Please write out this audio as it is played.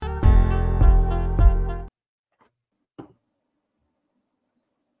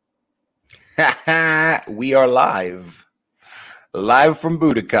We are live from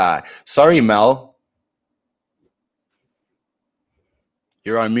Budokai. Sorry, Mel.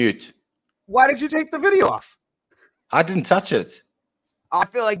 You're on mute. Why did you take the video off? I didn't touch it. I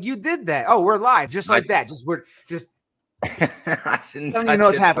feel like you did that. Oh, we're live, just like that. I didn't touch you know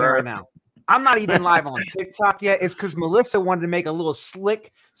what's it, happening bro. right now. I'm not even live on TikTok yet. It's because Melissa wanted to make a little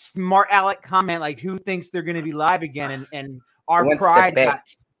slick, smart aleck comment, like who thinks they're going to be live again, and our pride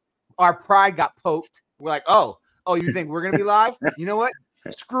got poked. We're like, oh, you think we're going to be live? You know what?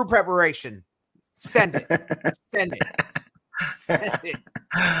 Screw preparation. Send it.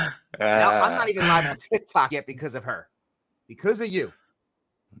 Now, I'm not even live on TikTok yet because of her, because of you.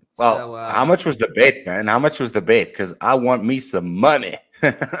 Well, so, how much was the bet, man? How much was the bet? Because I want me some money.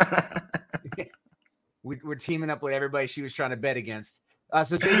 We're teaming up with everybody she was trying to bet against.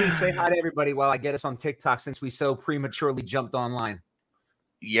 So, JD, say hi to everybody while I get us on TikTok since we so prematurely jumped online.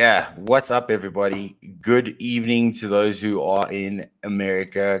 Yeah, what's up, everybody? Good evening to those who are in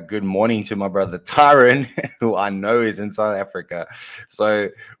America. Good morning to my brother Tyron, who I know is in South Africa. So,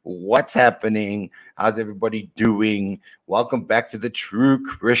 what's happening? How's everybody doing? Welcome back to the True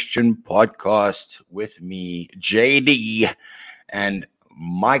Christian Podcast with me, JD, and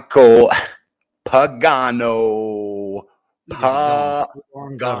Michael Pagano.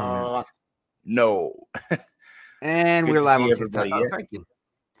 And Good we're to live see on everybody. TikTok. Oh, thank you.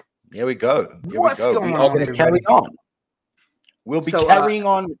 Here we go. What's going We on, are going to everybody? carry on. We'll be carrying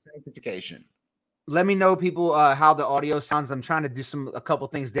on with sanctification. Let me know, people, how the audio sounds. I'm trying to do a couple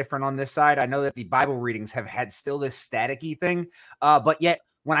things different on this side. I know that the Bible readings have had still this staticky thing, but yet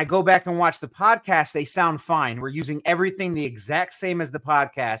when I go back and watch the podcast, they sound fine. We're using everything the exact same as the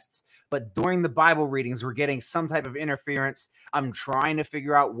podcasts, but during the Bible readings, we're getting some type of interference. I'm trying to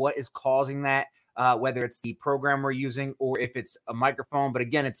figure out what is causing that. Whether it's the program we're using or if it's a microphone. But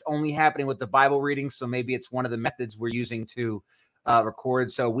again, it's only happening with the Bible readings. So maybe it's one of the methods we're using to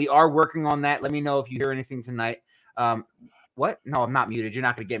record. So we are working on that. Let me know if you hear anything tonight. What? No, I'm not muted. You're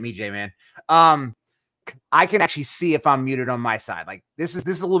not going to get me, J-Man. I can actually see if I'm muted on my side. Like this is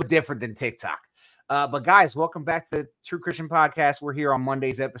a little bit different than TikTok. But guys, welcome back to the True Christian Podcast. We're here on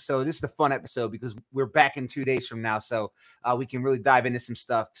Monday's episode. This is the fun episode because we're back in 2 days from now. So we can really dive into some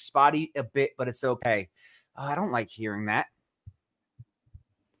stuff. Spotty a bit, but it's okay. I don't like hearing that.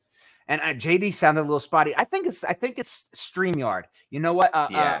 And JD sounded a little spotty. I think it's StreamYard. You know what?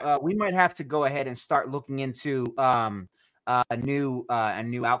 We might have to go ahead and start looking into a new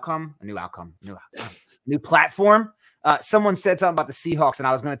platform. Someone said something about the Seahawks, and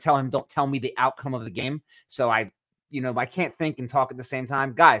I was going to tell him, don't tell me the outcome of the game. So I can't think and talk at the same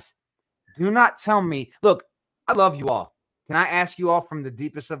time. Guys, do not tell me. Look, I love you all. Can I ask you all from the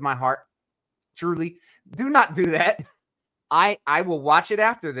deepest of my heart? Truly, do not do that. I will watch it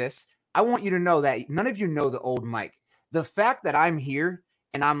after this. I want you to know that none of you know the old Mike. The fact that I'm here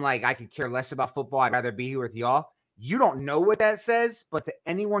and I'm like, I could care less about football. I'd rather be here with y'all. You don't know what that says, but to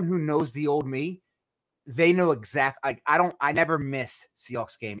anyone who knows the old me, they know exactly. I never miss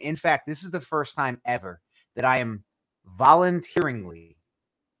Seahawks game. In fact, this is the first time ever that I am volunteeringly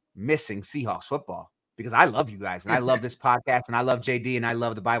missing Seahawks football because I love you guys and I love this podcast and I love JD and I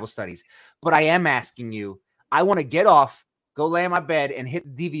love the Bible studies. But I am asking you, I want to get off, go lay in my bed and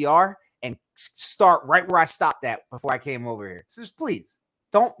hit the DVR and start right where I stopped at before I came over here. So just please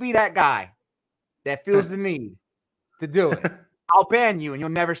don't be that guy that feels the need to do it. I'll ban you and you'll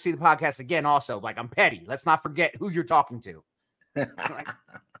never see the podcast again. Also, like, I'm petty. Let's not forget who you're talking to.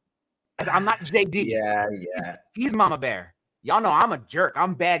 I'm not JD. Yeah. He's Mama Bear. Y'all know I'm a jerk.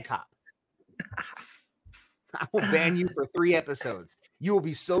 I'm bad cop. I will ban you for 3 episodes. You will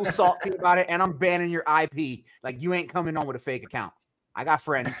be so salty about it, and I'm banning your IP. Like, you ain't coming on with a fake account. I got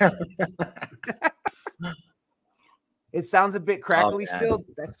friends. It sounds a bit crackly still.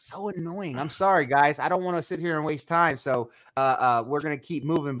 That's so annoying. I'm sorry, guys. I don't want to sit here and waste time. So we're gonna keep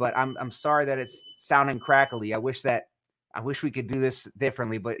moving, but I'm sorry that it's sounding crackly. I wish we could do this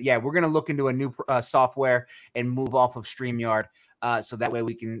differently. But yeah, we're gonna look into a new software and move off of StreamYard. So that way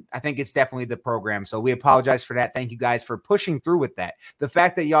we can. I think it's definitely the program. So we apologize for that. Thank you guys for pushing through with that. The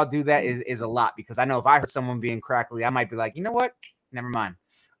fact that y'all do that is a lot because I know if I heard someone being crackly, I might be like, you know what? Never mind.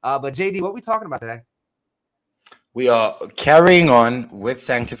 But JD, what are we talking about today? We are carrying on with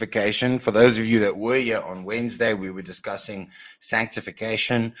sanctification. For those of you that were here on Wednesday, we were discussing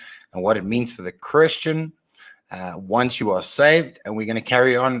sanctification and what it means for the Christian once you are saved. And we're going to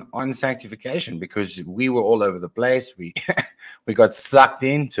carry on sanctification because we were all over the place. We got sucked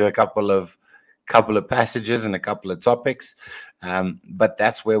into a couple of passages and a couple of topics, but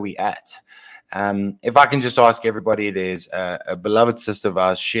that's where we at. If I can just ask everybody, there's a beloved sister of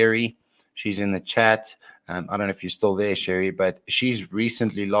ours, Sherry. She's in the chat. I don't know if you're still there, Sherry, but she's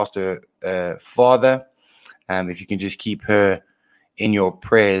recently lost her father. If you can just keep her in your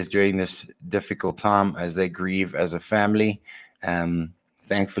prayers during this difficult time as they grieve as a family.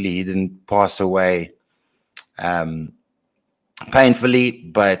 Thankfully, he didn't pass away painfully,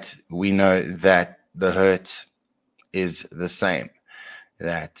 but we know that the hurt is the same.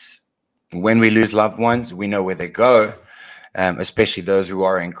 That when we lose loved ones, we know where they go, especially those who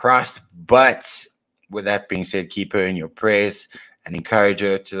are in Christ. But with that being said, keep her in your prayers and encourage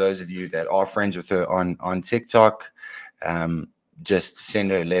her. To those of you that are friends with her on TikTok, just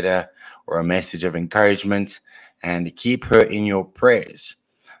send her a letter or a message of encouragement and keep her in your prayers.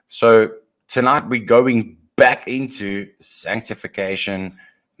 So tonight we're going back into sanctification,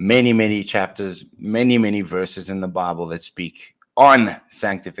 many chapters, many verses in the Bible that speak on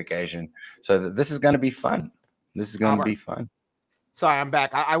sanctification. So this is going to be fun. This is going to be fun. Sorry, I'm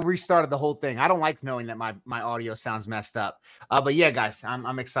back. I restarted the whole thing. I don't like knowing that my audio sounds messed up. But yeah, guys,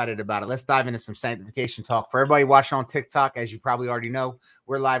 I'm excited about it. Let's dive into some sanctification talk. For everybody watching on TikTok, as you probably already know,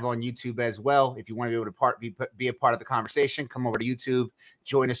 we're live on YouTube as well. If you want to be able to be a part of the conversation, come over to YouTube.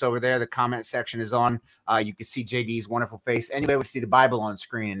 Join us over there. The comment section is on. You can see JD's wonderful face. Anyway, we see the Bible on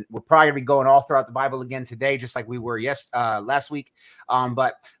screen. And we're probably going to be going all throughout the Bible again today, just like we were last week.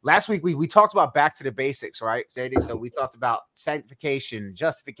 But last week we talked about back to the basics, right, JD? So we talked about sanctification,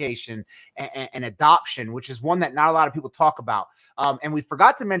 justification, and adoption, which is one that not a lot of people talk about. And we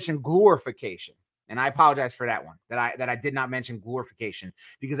forgot to mention glorification. And I apologize for that one, that I did not mention glorification,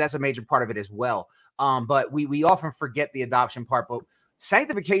 because that's a major part of it as well. But we often forget the adoption part. But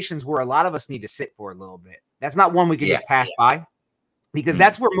sanctification is where a lot of us need to sit for a little bit. That's not one we can just pass by, because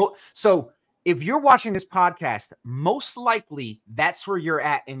that's where so if you're watching this podcast, most likely that's where you're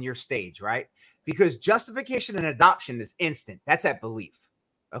at in your stage, right? Because justification and adoption is instant. That's at belief.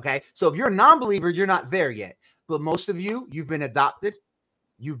 Okay. So if you're a non-believer, you're not there yet. But most of you've been adopted,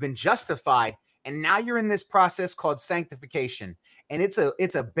 you've been justified, and now you're in this process called sanctification. And it's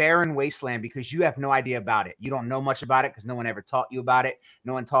a barren wasteland because you have no idea about it. You don't know much about it because no one ever taught you about it.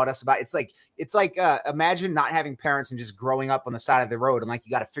 No one taught us about it. It's like imagine not having parents and just growing up on the side of the road and like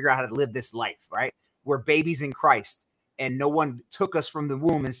you got to figure out how to live this life, right? We're babies in Christ. And no one took us from the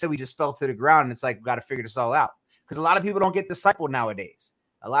womb. Instead, we just fell to the ground. And it's like, we got to figure this all out. Because a lot of people don't get discipled nowadays.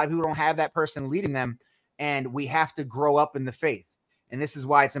 A lot of people don't have that person leading them. And we have to grow up in the faith. And this is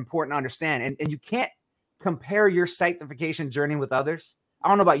why it's important to understand. And you can't compare your sanctification journey with others. I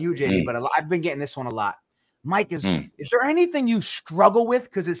don't know about you, JD, but I've been getting this one a lot. Mike, is there anything you struggle with?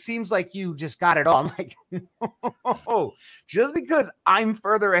 Because it seems like you just got it all. I'm like, no, just because I'm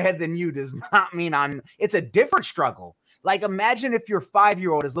further ahead than you does not mean it's a different struggle. Like, imagine if your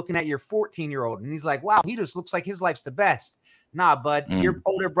 5-year-old is looking at your 14-year-old and he's like, wow, he just looks like his life's the best. Nah, bud, your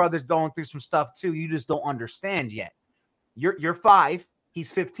older brother's going through some stuff too. You just don't understand yet. You're 5,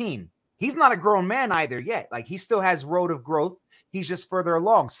 he's 15. He's not a grown man either yet. Like, he still has road of growth. He's just further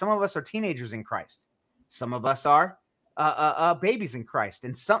along. Some of us are teenagers in Christ. Some of us are babies in Christ.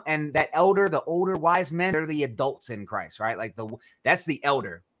 And the older wise men, they're the adults in Christ, right? Like that's the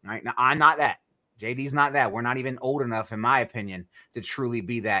elder, right? Now, I'm not that. JD's not that. We're not even old enough, in my opinion, to truly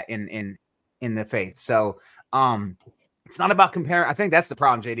be that in the faith. So it's not about comparing. I think that's the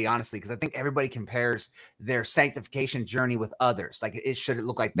problem, JD, honestly, because I think everybody compares their sanctification journey with others. Like, should it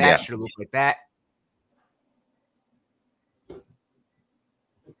look like that? Yeah. Should it look like that?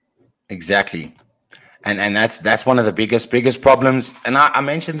 Exactly. And that's one of the biggest problems. And I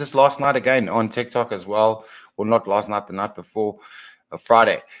mentioned this last night again on TikTok as well. Well, not last night, the night before,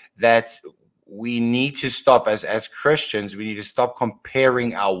 Friday, that we need to stop as Christians. We need to stop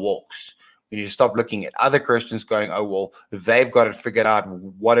comparing our walks. We need to stop looking at other Christians going, oh, well, they've got it figured out.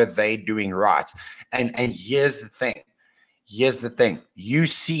 What are they doing right? And here's the thing. You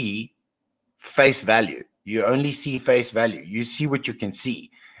see face value. You only see face value. You see what you can see.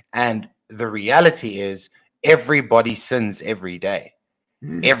 And the reality is everybody sins every day.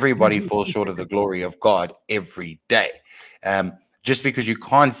 Everybody falls short of the glory of God every day. Just because you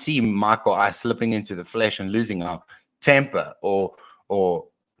can't see Mike or I slipping into the flesh and losing our temper or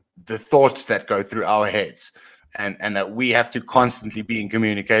the thoughts that go through our heads and that we have to constantly be in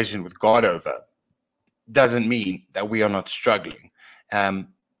communication with God over doesn't mean that we are not struggling. And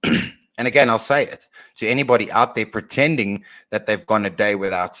again, I'll say it to anybody out there pretending that they've gone a day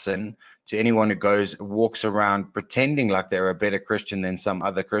without sin, to anyone who walks around pretending like they're a better Christian than some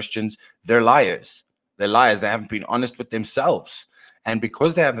other Christians, they're liars. They're liars. They haven't been honest with themselves. And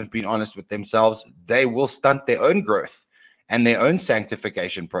because they haven't been honest with themselves, they will stunt their own growth and their own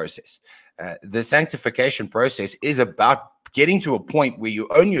sanctification process. The sanctification process is about getting to a point where you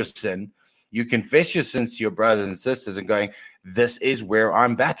own your sin You confess your sins to your brothers and sisters and going, this is where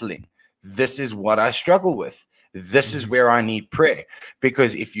I'm battling. This is what I struggle with. This is where I need prayer.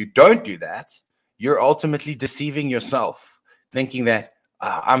 Because if you don't do that, you're ultimately deceiving yourself, thinking that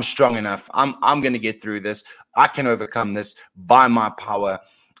I'm strong enough. I'm going to get through this. I can overcome this by my power.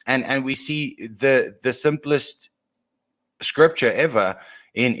 And we see the simplest scripture ever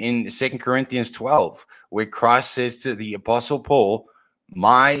in 2 Corinthians 12, where Christ says to the Apostle Paul,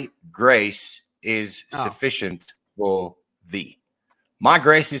 my grace is sufficient for thee. My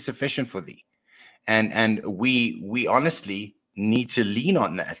grace is sufficient for thee. And we honestly need to lean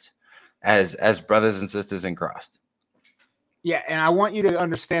on that as brothers and sisters in Christ. Yeah, and I want you to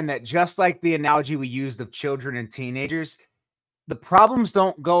understand that just like the analogy we used of children and teenagers, the problems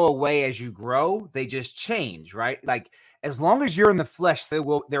don't go away as you grow. They just change, right? Like as long as you're in the flesh, there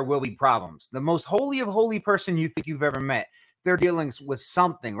will be problems. The most holy of holy person you think you've ever met, they're dealing with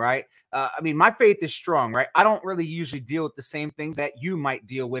something, right? I mean, my faith is strong, right? I don't really usually deal with the same things that you might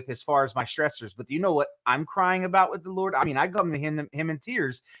deal with as far as my stressors. But do you know what I'm crying about with the Lord? I mean, I come to him in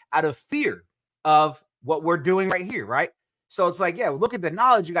tears out of fear of what we're doing right here, right? So it's like, yeah, look at the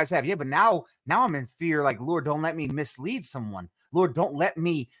knowledge you guys have. Yeah, but now I'm in fear. Like, Lord, don't let me mislead someone. Lord, don't let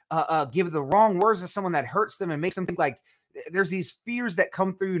me give the wrong words to someone that hurts them and makes them think like there's these fears that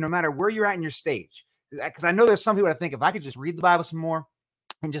come through no matter where you're at in your stage. Because I know there's some people that think if I could just read the Bible some more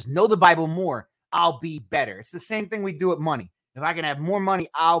and just know the Bible more, I'll be better. It's the same thing we do with money. If I can have more money,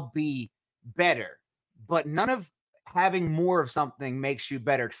 I'll be better. But none of having more of something makes you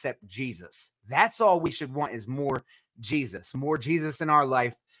better except Jesus. That's all we should want is more Jesus in our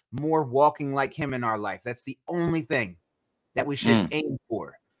life, more walking like him in our life. That's the only thing that we should aim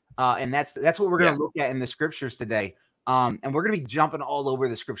for. And that's what we're going to look at in the scriptures today. And we're going to be jumping all over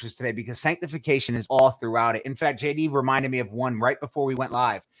the scriptures today because sanctification is all throughout it. In fact, JD reminded me of one right before we went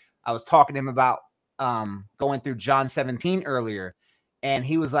live. I was talking to him about going through John 17 earlier, and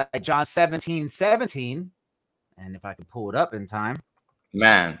he was like, John 17:17. And if I can pull it up in time.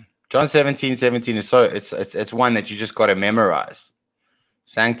 Man, John 17:17 is so it's one that you just got to memorize.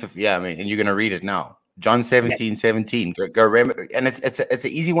 Yeah, I mean, and you're going to read it now. John 17:17. Go remember, and it's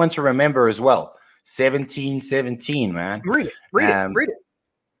an easy one to remember as well. 17:17, man. Read it.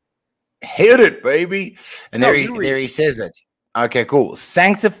 Hit it, baby. And there he says it. Okay, cool.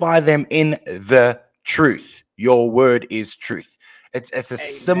 Sanctify them in the truth. Your word is truth. It's a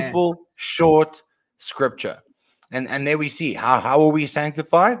simple, short scripture. And there we see how are we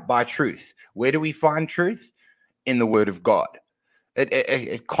sanctified? By truth. Where do we find truth? In the word of God.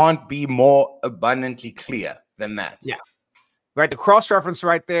 It can't be more abundantly clear than that. Yeah. Right. The cross reference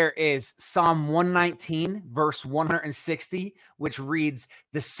right there is Psalm 119, verse 160, which reads,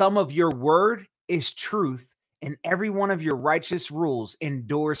 the sum of your word is truth, and every one of your righteous rules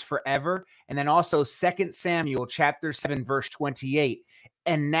endures forever. And then also 2 Samuel chapter 7, verse 28.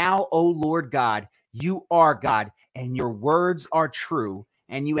 And now, O Lord God, you are God, and your words are true,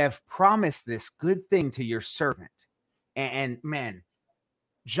 and you have promised this good thing to your servant. And man,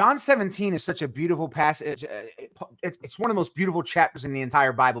 John 17 is such a beautiful passage. It's one of the most beautiful chapters in the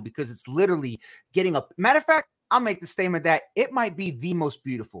entire Bible because it's literally getting up. Matter of fact, I'll make the statement that it might be the most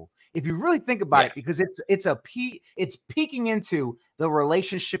beautiful if you really think about it, because it's peeking into the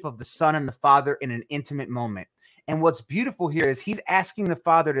relationship of the Son and the Father in an intimate moment. And what's beautiful here is he's asking the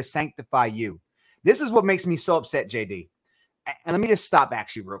Father to sanctify you. This is what makes me so upset, JD. And let me just stop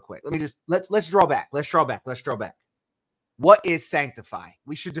actually real quick. Let's draw back. Let's draw back. What is sanctify?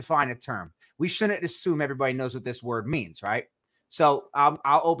 We should define a term. We shouldn't assume everybody knows what this word means, right? So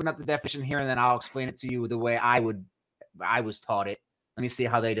I'll open up the definition here and then I'll explain it to you the way I was taught it. Let me see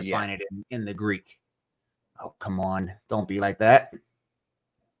how they define it in the Greek. Oh, come on. Don't be like that.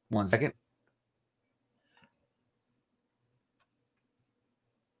 1 second.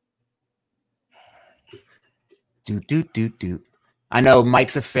 Do. I know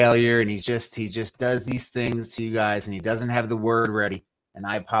Mike's a failure and he just does these things to you guys and he doesn't have the word ready. And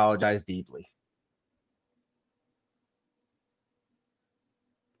I apologize deeply.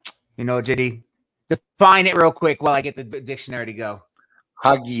 You know, JD, define it real quick while I get the dictionary to go.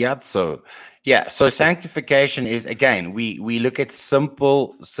 Hagiazo. Yeah, so sanctification is, again, we look at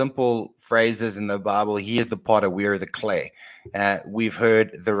simple phrases in the Bible. He is the potter, we are the clay. We've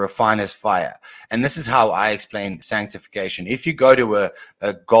heard the refiner's fire. And this is how I explain sanctification. If you go to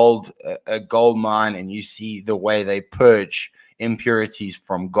a gold mine and you see the way they purge impurities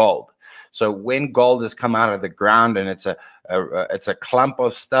from gold. So when gold has come out of the ground and it's a clump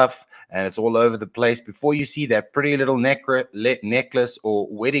of stuff, and it's all over the place. Before you see that pretty little necklace or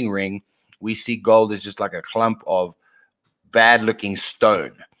wedding ring, we see gold is just like a clump of bad-looking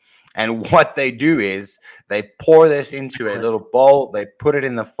stone. And what they do is they pour this into a little bowl, they put it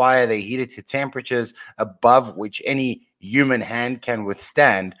in the fire, they heat it to temperatures above which any human hand can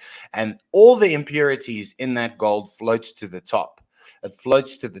withstand, and all the impurities in that gold floats to the top. It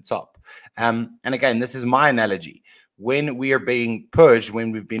floats to the top. And again, this is my analogy. When we are being purged,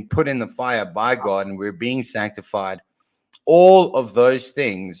 when we've been put in the fire by God and we're being sanctified, all of those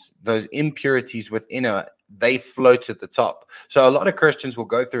things, those impurities within it, they float at the top. So a lot of Christians will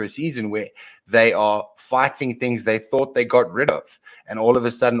go through a season where they are fighting things they thought they got rid of. And all of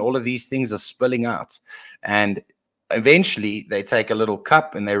a sudden, all of these things are spilling out. And eventually they take a little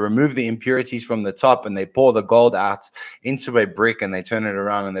cup and they remove the impurities from the top and they pour the gold out into a brick and they turn it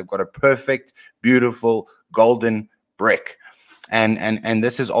around and they've got a perfect, beautiful, golden brick. And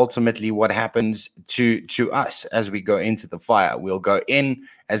this is ultimately what happens to us as we go into the fire. We'll go in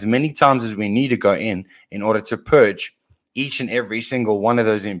as many times as we need to go in order to purge each and every single one of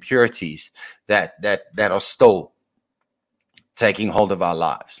those impurities that are still taking hold of our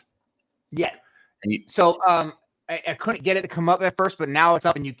lives. Yeah. So I couldn't get it to come up at first, but now it's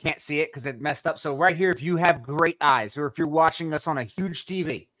up and you can't see it because it messed up. So right here, if you have great eyes or if you're watching us on a huge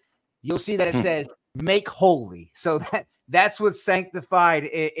TV, you'll see that it says make holy. So that's what's sanctified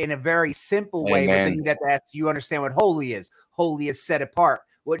in a very simple way. Amen. But then you have to ask, you understand what holy is. Holy is set apart.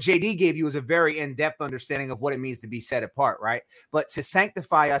 What JD gave you is a very in-depth understanding of what it means to be set apart, right? But to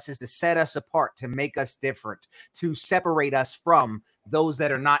sanctify us is to set us apart, to make us different, to separate us from those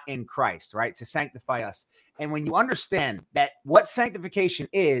that are not in Christ, right? To sanctify us. And when you understand that what sanctification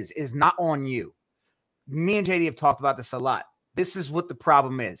is not on you. Me and JD have talked about this a lot. This is what the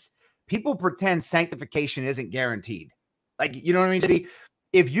problem is. People pretend sanctification isn't guaranteed. Like, you know what I mean, JD?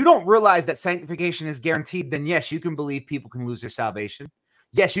 If you don't realize that sanctification is guaranteed, then yes, you can believe people can lose their salvation.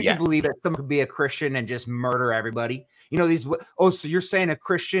 Yes, you can believe that someone could be a Christian and just murder everybody. You know, so you're saying a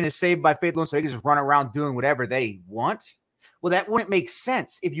Christian is saved by faith alone, so they can just run around doing whatever they want? Well, that wouldn't make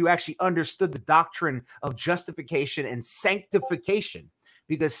sense if you actually understood the doctrine of justification and sanctification,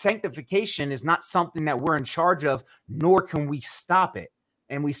 because sanctification is not something that we're in charge of, nor can we stop it.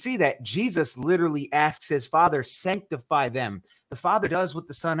 And we see that Jesus literally asks his Father, sanctify them. The Father does what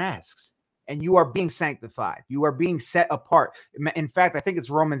the Son asks. And you are being sanctified. You are being set apart. In fact, I think it's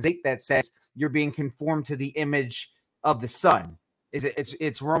Romans 8 that says you're being conformed to the image of the Son.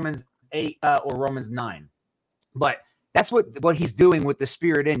 It's Romans 8 or Romans 9. But that's what he's doing with the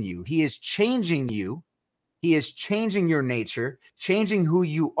Spirit in you. He is changing you. He is changing your nature, changing who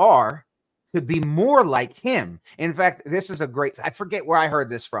you are to be more like him. In fact, this is I forget where I heard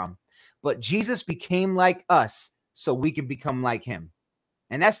this from, but Jesus became like us so we can become like him.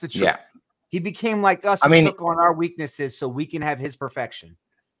 And that's the truth. Yeah. He became like us and took on our weaknesses so we can have his perfection.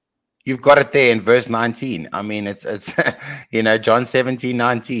 You've got it there in verse 19. I mean, it's John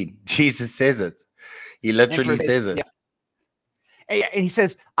 17:19. Jesus says it. He literally says it. Yeah. And he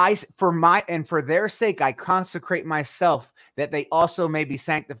says, for their sake, I consecrate myself that they also may be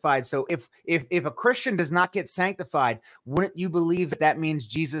sanctified. So if a Christian does not get sanctified, wouldn't you believe that means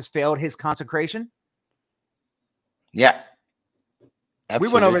Jesus failed his consecration? Yeah. Absolutely.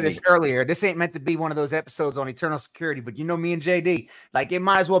 We went over this earlier. This ain't meant to be one of those episodes on eternal security, but you know me and JD, like it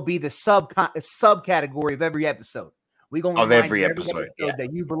might as well be the subcategory of every episode. We gonna of every episode that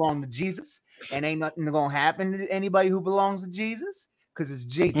you belong to Jesus, and ain't nothing gonna happen to anybody who belongs to Jesus because it's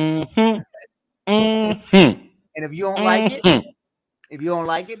Jesus. Mm-hmm. Mm-hmm. And if you don't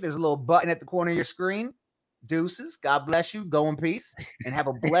like it, there's a little button at the corner of your screen. Deuces. God bless you. Go in peace and have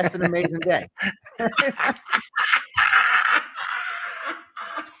a blessed and amazing day.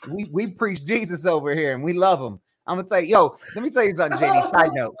 We preach Jesus over here and we love him. I'm gonna tell you, let me tell you something, JD.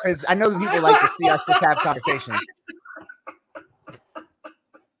 Side note, because I know that people like to see us just have conversations.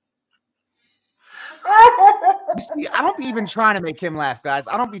 You see, I don't be even trying to make him laugh, guys.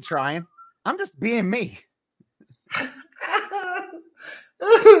 I don't be trying. I'm just being me.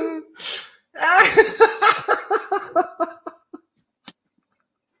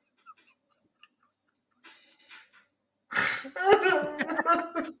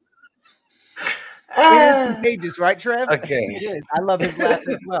 It is contagious, right, Trev? Okay. It is. I love his laugh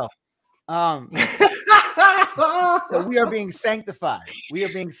as well. So we are being sanctified. We are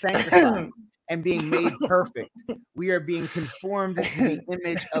being sanctified and being made perfect. We are being conformed to the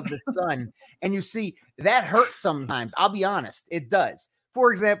image of the Son. And you see, that hurts sometimes. I'll be honest. It does.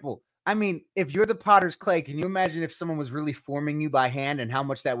 For example, I mean, if you're the potter's clay, can you imagine if someone was really forming you by hand and how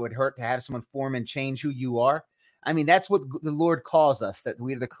much that would hurt to have someone form and change who you are? I mean, that's what the Lord calls us, that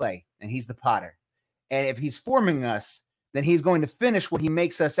we're the clay and he's the potter. And if he's forming us, then he's going to finish what he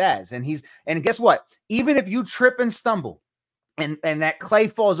makes us as. And guess what? Even if you trip and stumble, and that clay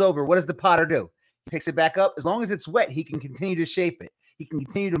falls over, what does the potter do? He picks it back up. As long as it's wet, he can continue to shape it. He can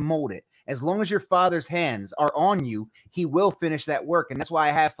continue to mold it. As long as your Father's hands are on you, he will finish that work. And that's why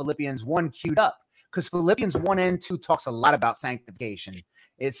I have Philippians 1 queued up, because Philippians 1 and 2 talks a lot about sanctification.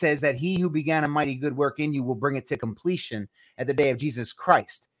 It says that he who began a mighty good work in you will bring it to completion at the day of Jesus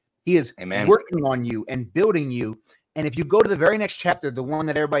Christ. He is working on you and building you. And if you go to the very next chapter, the one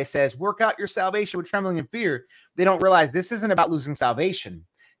that everybody says, work out your salvation with trembling and fear, they don't realize this isn't about losing salvation.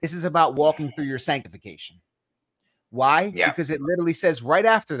 This is about walking through your sanctification. Why? Yeah. Because it literally says right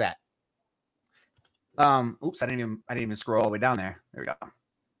after that. Oops, I didn't even scroll all the way down there. There we go.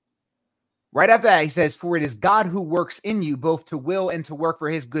 Right after that, he says, for it is God who works in you both to will and to work for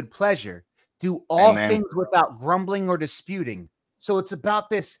his good pleasure. Do all things without grumbling or disputing. So it's about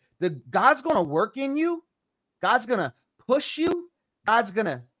this. God's going to work in you. God's going to push you. It's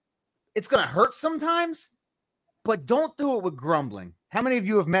going to hurt sometimes, but don't do it with grumbling. How many of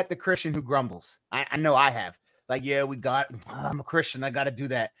you have met the Christian who grumbles? I know I have. Like, yeah, I'm a Christian. I got to do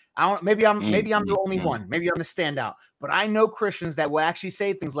that. Maybe I'm the only one. Maybe I'm the standout, but I know Christians that will actually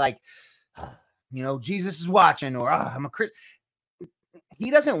say things like, Jesus is watching, or I'm a Christian. He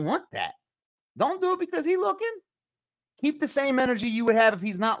doesn't want that. Don't do it because he's looking. Keep the same energy you would have if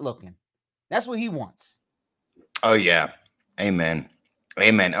he's not looking. That's what he wants. Oh yeah. Amen.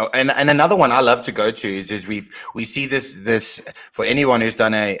 Amen. Oh, and another one I love to go to is we see this for anyone who's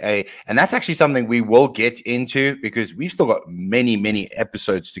done and that's actually something we will get into, because we've still got many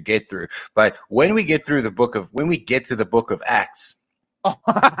episodes to get through. But when we get to the book of Acts,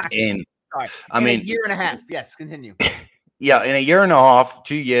 in a year and a half. Yes, continue. Yeah, in a year and a half,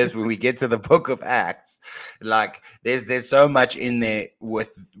 2 years, when we get to the book of Acts, like there's so much in there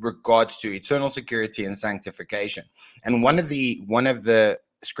with regards to eternal security and sanctification. And one of the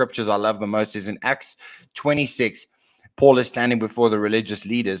scriptures I love the most is in Acts 26. Paul is standing before the religious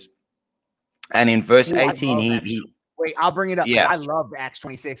leaders, and in verse 18, wait, I'll bring it up. Yeah, I love Acts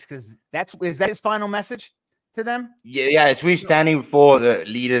 26 because is that his final message to them? Yeah. It's we're standing before the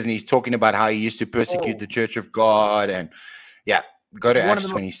leaders, and he's talking about how he used to persecute the church of God, and go to Acts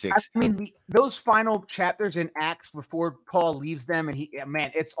 26. I mean, those final chapters in Acts before Paul leaves them, and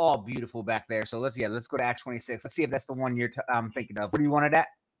it's all beautiful back there. So let's go to Acts 26. Let's see if that's the one you're thinking of. What do you want it at?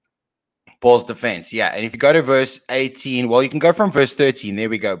 Paul's defense, yeah. And if you go to verse 18, well, you can go from verse 13. There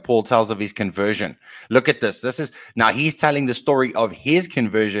we go. Paul tells of his conversion. Look at this. Now he's telling the story of his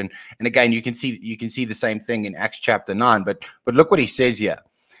conversion. And again, you can see the same thing in Acts chapter 9. But look what he says here.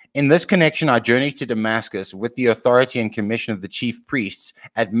 In this connection, I journeyed to Damascus with the authority and commission of the chief priests.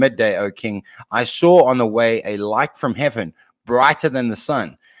 At midday, O king, I saw on the way a light from heaven, brighter than the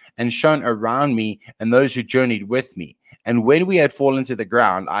sun, and shone around me and those who journeyed with me. And when we had fallen to the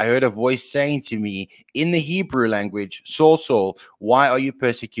ground, I heard a voice saying to me in the Hebrew language, Saul, Saul, why are you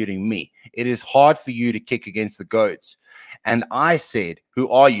persecuting me? It is hard for you to kick against the goads. And I said, who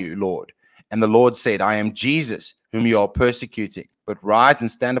are you, Lord? And the Lord said, I am Jesus, whom you are persecuting. But rise and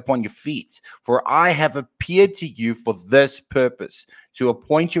stand upon your feet, for I have appeared to you for this purpose, to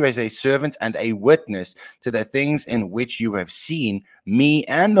appoint you as a servant and a witness to the things in which you have seen me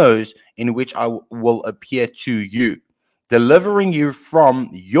and those in which I will appear to you, delivering you from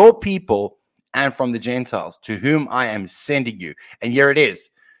your people and from the Gentiles, to whom I am sending you. And here it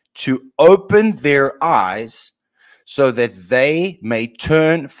is, to open their eyes so that they may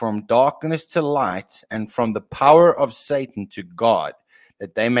turn from darkness to light and from the power of Satan to God,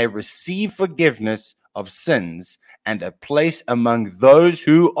 that they may receive forgiveness of sins and a place among those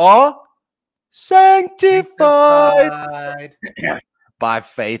who are sanctified by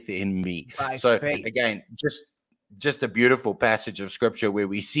faith in me. Again, just a beautiful passage of scripture where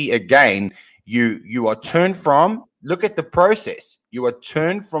we see again, you are turned from, look at the process. You are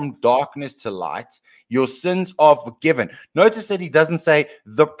turned from darkness to light. Your sins are forgiven. Notice that he doesn't say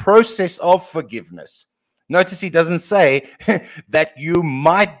the process of forgiveness. Notice he doesn't say that you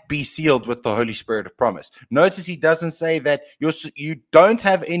might be sealed with the Holy Spirit of promise. Notice he doesn't say that you don't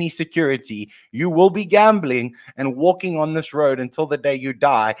have any security. You will be gambling and walking on this road until the day you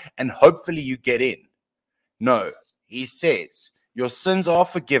die, and hopefully you get in. No, he says your sins are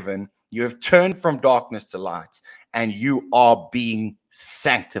forgiven. You have turned from darkness to light, and you are being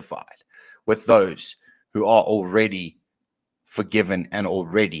sanctified with those who are already forgiven and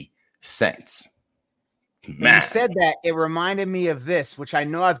already saints. Man. You said that, it reminded me of this, which I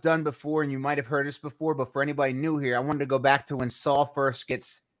know I've done before, and you might have heard this before, but for anybody new here, I wanted to go back to when Saul first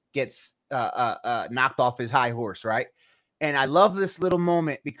gets knocked off his high horse, right? And I love this little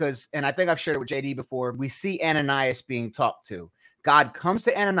moment because, and I think I've shared it with JD before, we see Ananias being talked to. God comes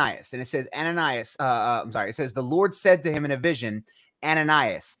to Ananias, and it says, it says, the Lord said to him in a vision,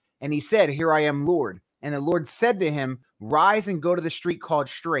 Ananias. And he said, here I am, Lord. And the Lord said to him, rise and go to the street called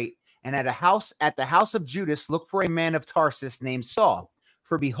Straight, and at the house of Judas, look for a man of Tarsus named Saul.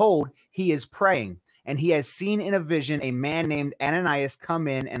 For behold, he is praying, and he has seen in a vision a man named Ananias come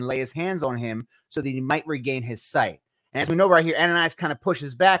in and lay his hands on him so that he might regain his sight. And as we know right here, Ananias kind of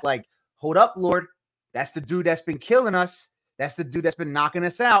pushes back like, hold up, Lord. That's the dude that's been killing us. That's the dude that's been knocking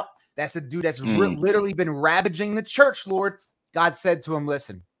us out. That's the dude that's literally been ravaging the church, Lord. God said to him,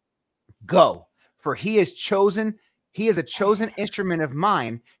 listen, go, for he is a chosen instrument of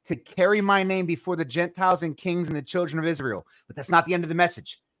mine to carry my name before the Gentiles and kings and the children of Israel. But that's not the end of the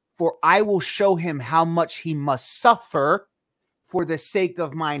message. For I will show him how much he must suffer for the sake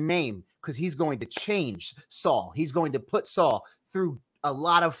of my name, because he's going to change Saul. He's going to put Saul through a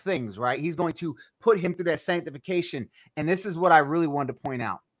lot of things, right? He's going to put him through that sanctification. And this is what I really wanted to point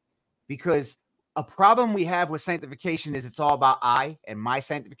out, because a problem we have with sanctification is it's all about I and my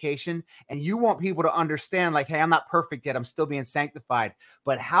sanctification. And you want people to understand like, hey, I'm not perfect yet. I'm still being sanctified.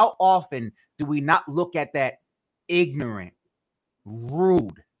 But how often do we not look at that ignorant,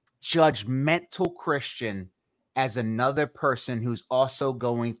 rude, judgmental Christian as another person who's also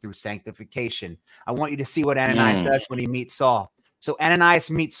going through sanctification? I want you to see what Ananias does when he meets Saul. So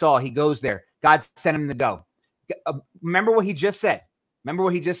Ananias meets Saul. He goes there. God sent him to go. Remember what he just said.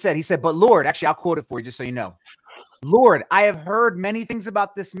 He said, but Lord, actually, I'll quote it for you just so you know. Lord, I have heard many things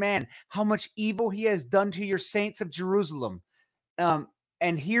about this man, how much evil he has done to your saints of Jerusalem.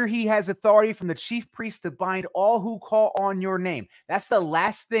 And here he has authority from the chief priest to bind all who call on your name. That's the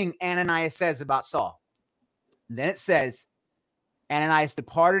last thing Ananias says about Saul. And then it says, Ananias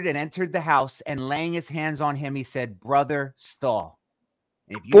departed and entered the house, and laying his hands on him, he said, brother Saul.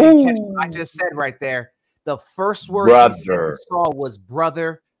 And if you didn't catch what I just said right there, the first word he said to Saul was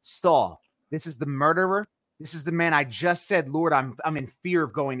brother Saul. This is the murderer. This is the man I just said, Lord, I'm in fear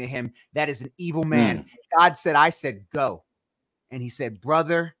of going to him. That is an evil man. God said, I said, go. And he said,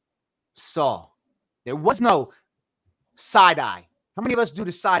 brother Saul. There was no side eye. How many of us do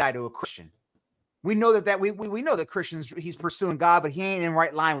the side eye to a Christian? We know that we know that Christians, he's pursuing God, but he ain't in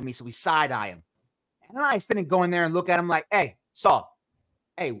right line with me. So we side eye him. And I didn't go in there and look at him like, hey, Saul,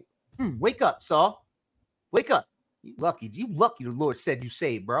 hey, wake up, Saul. Wake up. You lucky the Lord said you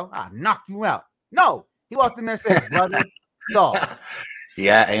saved, bro. I knocked you out. No. He walked in there and said, brother Saul.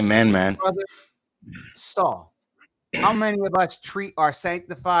 Yeah, amen, man. Brother Saul. How many of us treat our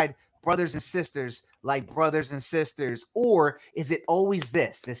sanctified brothers and sisters like brothers and sisters? Or is it always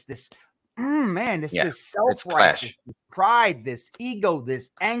this self-righteous, this pride, this ego,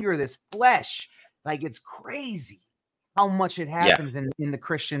 this anger, this flesh? Like, it's crazy how much it happens in the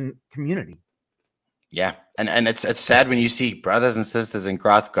Christian community. Yeah, and it's sad when you see brothers and sisters in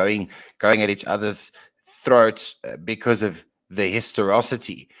Christ going at each other's throats because of the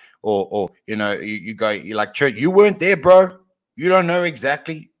historicity, or you're like, church, you weren't there, bro. You don't know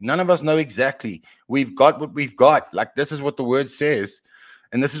exactly. None of us know exactly. We've got what we've got. Like, this is what the word says,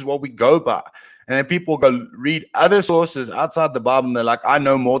 and this is what we go by. And then people go read other sources outside the Bible, and they're like, I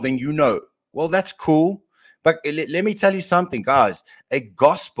know more than you know. Well, that's cool, but let me tell you something, guys. A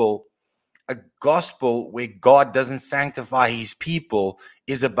gospel where God doesn't sanctify his people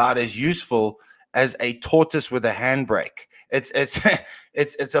is about as useful as a tortoise with a handbrake.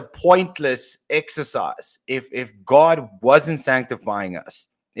 It's a pointless exercise. If God wasn't sanctifying us,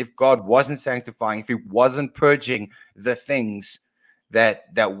 if he wasn't purging the things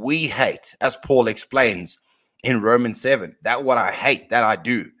that we hate, as Paul explains in Romans 7, that what I hate, that I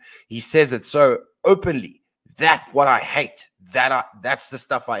do. He says it so openly, that what I hate, that's the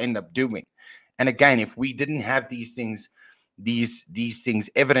stuff I end up doing. And again, if we didn't have these things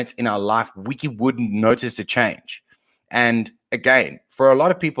evident in our life, we wouldn't notice a change. And again, for a lot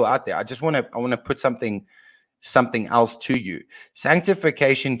of people out there, I want to put something else to you.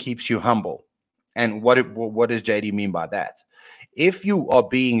 Sanctification keeps you humble. And what does JD mean by that? If you are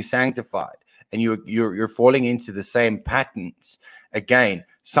being sanctified and you're falling into the same patterns, again,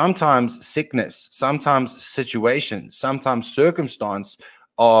 sometimes sickness, sometimes situations, sometimes circumstance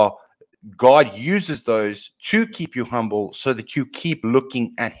are God uses those to keep you humble so that you keep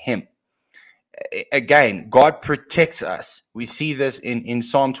looking at him. Again, God protects us. We see this in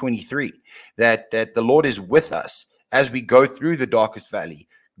Psalm 23, that the Lord is with us as we go through the darkest valley.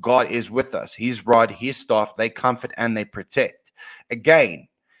 God is with us. His rod, his staff, they comfort and they protect. Again,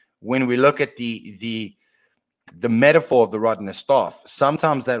 when we look at the metaphor of the rod and the staff,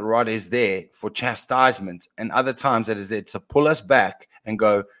 sometimes that rod is there for chastisement, and other times it is there to pull us back and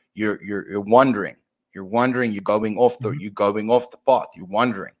go, you're wandering. You're wandering. You're going off the path. You're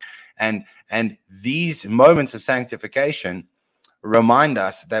wandering, and these moments of sanctification remind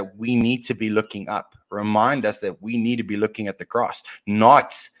us that we need to be looking up. Remind us that we need to be looking at the cross,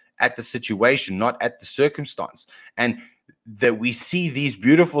 not at the situation, not at the circumstance, and that we see these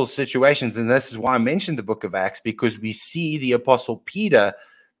beautiful situations. And this is why I mentioned the book of Acts, because we see the apostle Peter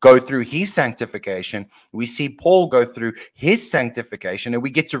go through his sanctification. We see Paul go through his sanctification, and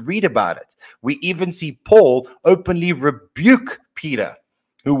we get to read about it. We even see Paul openly rebuke Peter,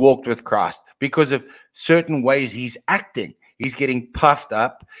 who walked with Christ, because of certain ways he's acting. He's getting puffed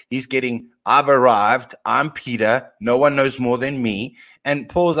up. He's getting, I've arrived. I'm Peter. No one knows more than me. And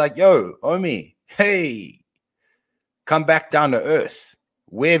Paul's like, yo, homie, hey, come back down to earth.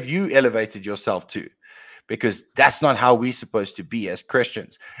 Where have you elevated yourself to? Because that's not how we're supposed to be as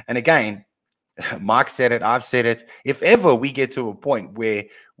Christians. And again, Mark said it, I've said it. If ever we get to a point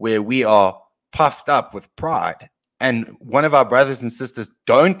where we are puffed up with pride, and one of our brothers and sisters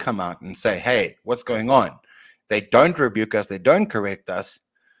don't come out and say, hey, what's going on? They don't rebuke us. They don't correct us.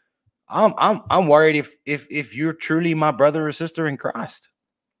 I'm worried if you're truly my brother or sister in Christ.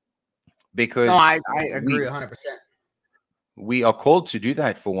 Because no, I agree 100%. We are called to do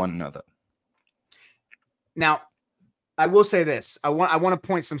that for one another. Now, I will say this. I want to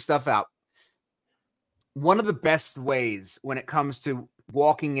point some stuff out. One of the best ways when it comes to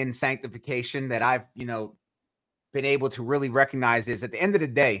walking in sanctification that I've, been able to really recognize is, at the end of the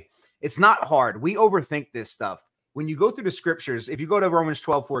day, it's not hard. We overthink this stuff. When you go through the scriptures, if you go to Romans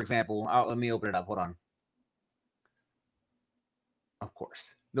 12, for example, let me open it up. Hold on. Of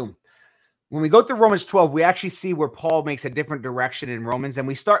course. Boom. When we go through Romans 12, we actually see where Paul makes a different direction in Romans. And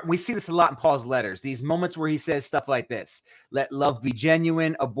we see this a lot in Paul's letters, these moments where he says stuff like this: let love be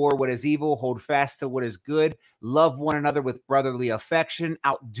genuine, abhor what is evil, hold fast to what is good, love one another with brotherly affection,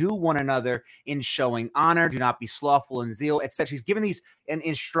 outdo one another in showing honor, do not be slothful in zeal, etc. He's giving these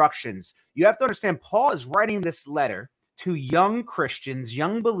instructions. You have to understand, Paul is writing this letter to young Christians,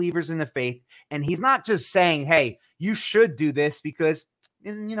 young believers in the faith. And he's not just saying, hey, you should do this because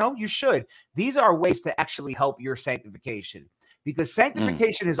you should. These are ways to actually help your sanctification, because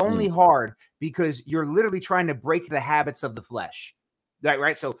sanctification is only hard because you're literally trying to break the habits of the flesh.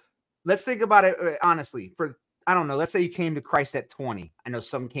 Right? So let's think about it honestly. Let's say you came to Christ at 20. I know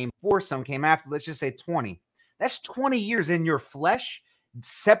some came before, some came after. Let's just say 20. That's 20 years in your flesh,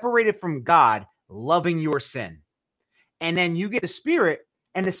 separated from God, loving your sin. And then you get the Spirit,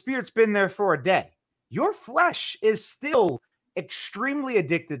 and the Spirit's been there for a day. Your flesh is still extremely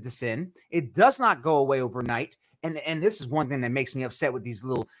addicted to sin. It does not go away overnight. And this is one thing that makes me upset with these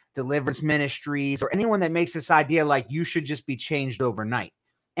little deliverance ministries, or anyone that makes this idea like you should just be changed overnight.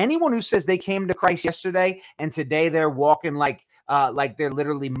 Anyone who says they came to Christ yesterday and today they're walking like they're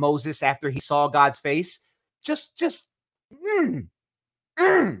literally Moses after he saw God's face,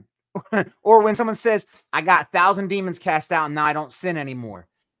 or when someone says, I got 1,000 demons cast out and now I don't sin anymore.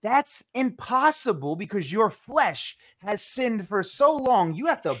 That's impossible, because your flesh has sinned for so long. You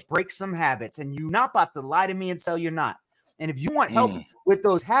have to break some habits, and you're not about to lie to me and say you're not. And if you want help with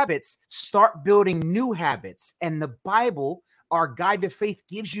those habits, start building new habits. And the Bible, our guide to faith,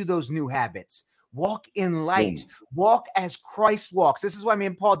 gives you those new habits. Walk in light. Walk as Christ walks. This is why me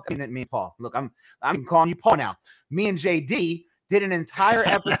and Paul. Look, I'm calling you Paul now. Me and JD did an entire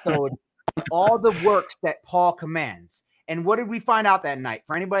episode on all the works that Paul commands. And what did we find out that night?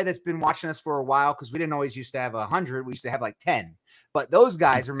 For anybody that's been watching us for a while, because we didn't always used to have 100, we used to have like 10. But those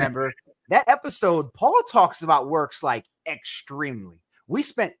guys, remember that episode, Paul talks about works like extremely. We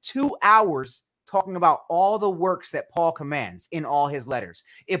spent 2 hours talking about all the works that Paul commands in all his letters.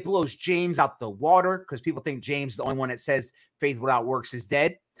 It blows James out the water, because people think James is the only one that says faith without works is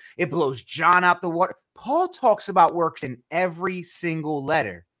dead. It blows John out the water. Paul talks about works in every single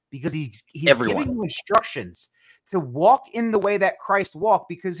letter, because he's giving you instructions to walk in the way that Christ walked.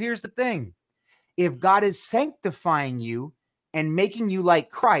 Because here's the thing: if God is sanctifying you and making you like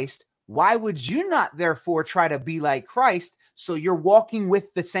Christ, why would you not therefore try to be like Christ? So you're walking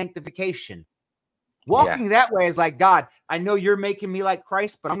with the sanctification. Walking that way is like, God, I know you're making me like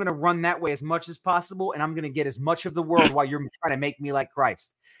Christ, but I'm going to run that way as much as possible, and I'm going to get as much of the world while you're trying to make me like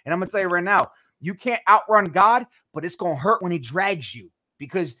Christ. And I'm going to tell you right now, you can't outrun God, but it's going to hurt when he drags you.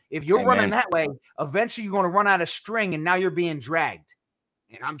 Because if you're running that way, eventually you're going to run out of string, and now you're being dragged.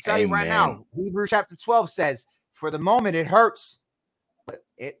 And I'm telling you right now, Hebrews chapter 12 says, for the moment it hurts, but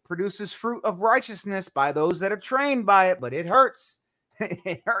it produces fruit of righteousness by those that are trained by it, but it hurts.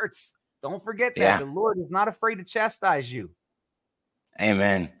 It hurts. Don't forget that. The Lord is not afraid to chastise you.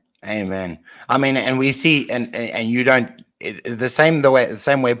 Amen. I mean, and we see, and you don't, the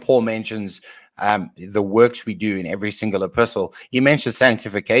same way Paul mentions the works we do in every single epistle. He mentions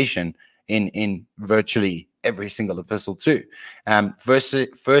sanctification in virtually every single epistle too.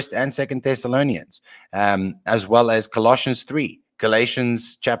 First and Second Thessalonians, as well as Colossians 3,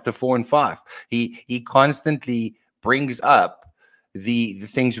 Galatians chapter 4 and 5. He constantly brings up the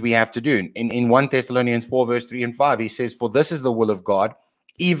things we have to do. In 1 Thessalonians 4, verse 3 and 5, he says, "For this is the will of God,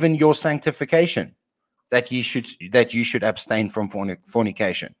 even your sanctification, that you should abstain from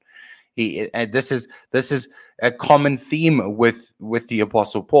fornication." This is a common theme with the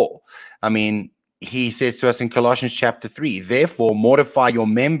Apostle Paul. I mean, he says to us in Colossians chapter 3, "Therefore mortify your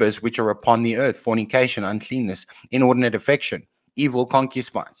members which are upon the earth, fornication, uncleanness, inordinate affection, evil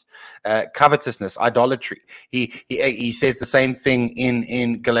concubines, covetousness, idolatry." He says the same thing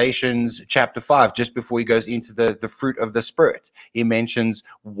in Galatians chapter 5, just before he goes into the fruit of the Spirit. He mentions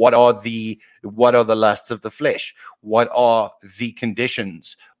what are the lusts of the flesh, what are the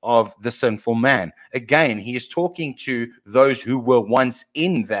conditions of the sinful man. Again, he is talking to those who were once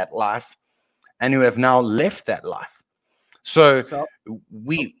in that life and who have now left that life. So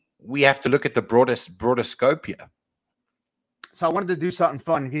we have to look at the broader scope here. So I wanted to do something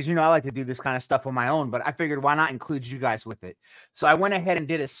fun because, I like to do this kind of stuff on my own, but I figured why not include you guys with it. So I went ahead and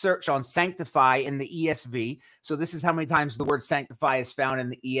did a search on sanctify in the ESV. So this is how many times the word sanctify is found in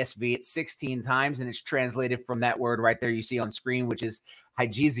the ESV. It's 16 times, and it's translated from that word right there you see on screen, which is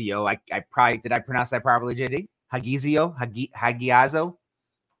hagizio. Did I pronounce that properly, JD? Hagizio? Hagiazo?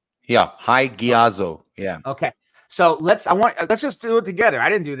 Yeah, hagiazo. Yeah. Okay. So let's just do it together. I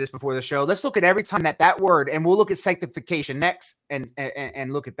didn't do this before the show. Let's look at every time that word, and we'll look at sanctification next and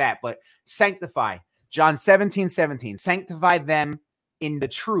look at that. But sanctify, John 17:17, sanctify them in the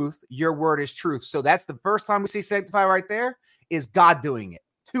truth. Your word is truth. So that's the first time we see sanctify right there is God doing it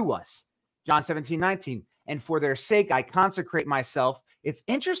to us. John 17:19, and for their sake, I consecrate myself. It's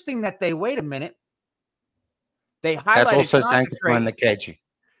interesting that wait a minute. They highlighted that's also sanctifying the KG.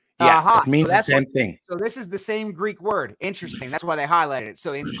 Yeah, it means the same thing. So this is the same Greek word. Interesting. That's why they highlighted it.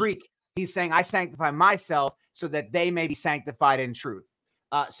 So in Greek, he's saying, I sanctify myself so that they may be sanctified in truth.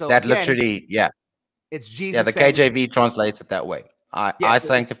 So that again, literally, yeah. It's Jesus. Yeah, the KJV translates it that way. I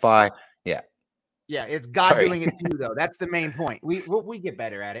sanctify. Yeah. Yeah, it's God doing it too, though. That's the main point. We get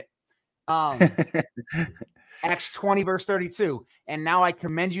better at it. Acts 20, verse 32. And now I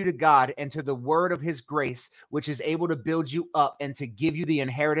commend you to God and to the word of his grace, which is able to build you up and to give you the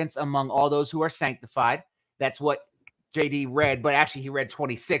inheritance among all those who are sanctified. That's what JD read, but actually he read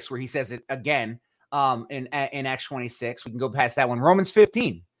 26 where he says it again in Acts 26. We can go past that one. Romans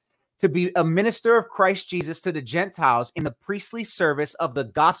 15. To be a minister of Christ Jesus to the Gentiles in the priestly service of the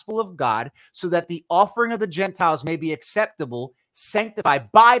gospel of God, so that the offering of the Gentiles may be acceptable,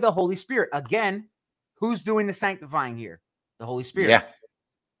 sanctified by the Holy Spirit. Again, who's doing the sanctifying here? The Holy Spirit. Yeah.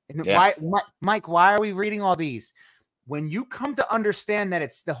 And why, Mike, why are we reading all these? When you come to understand that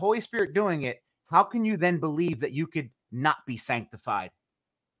it's the Holy Spirit doing it, how can you then believe that you could not be sanctified?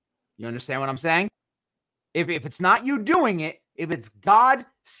 You understand what I'm saying? If it's not you doing it, if it's God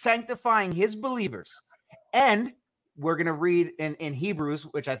sanctifying his believers, and we're going to read in Hebrews,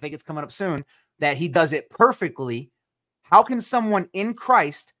 which I think it's coming up soon, that he does it perfectly, how can someone in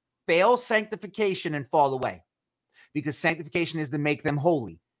Christ fail sanctification and fall away? Because sanctification is to make them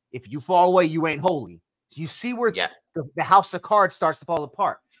holy. If you fall away, you ain't holy. So you see where the house of cards starts to fall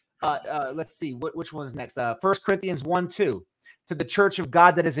apart. Let's see, which one's next? 1 Corinthians 1:2. To the church of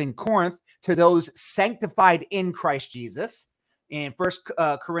God that is in Corinth, to those sanctified in Christ Jesus. In 1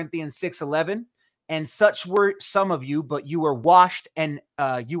 Corinthians 6:11. And such were some of you, but you were washed and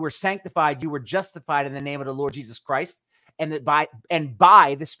you were sanctified, you were justified in the name of the Lord Jesus Christ, and by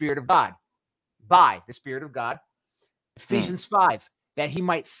the Spirit of God. By the Spirit of God. Ephesians 5, that he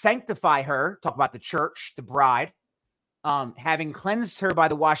might sanctify her, talk about the church, the bride, having cleansed her by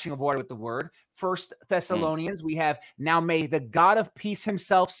the washing of water with the word. 1 Thessalonians, we have, now may the God of peace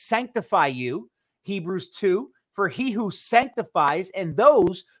himself sanctify you. Hebrews 2, for he who sanctifies and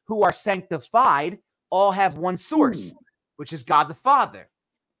those who are sanctified all have one source, which is God the Father.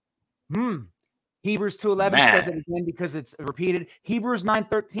 Hebrews 2:11 says it again because it's repeated. Hebrews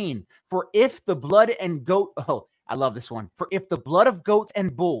 9:13, for if the blood and goat, I love this one. For if the blood of goats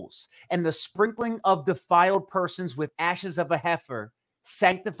and bulls and the sprinkling of defiled persons with ashes of a heifer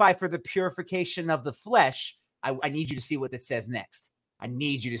sanctify for the purification of the flesh, I need you to see what it says next. I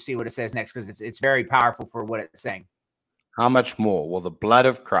need you to see what it says next because it's very powerful for what it's saying. How much more? Well, the blood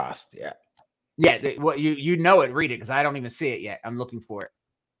of Christ. Yeah. Yeah. What you know it. Read it because I don't even see it yet. I'm looking for it.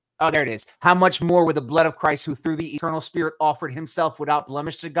 Oh, there it is. How much more with the blood of Christ, who through the eternal Spirit offered himself without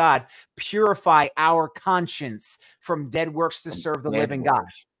blemish to God, purify our conscience from dead works to serve the living God.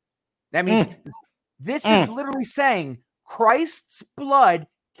 That means this is literally saying Christ's blood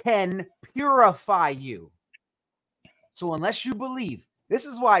can purify you. So unless you believe, this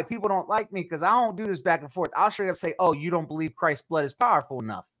is why people don't like me, because I don't do this back and forth. I'll straight up say, oh, you don't believe Christ's blood is powerful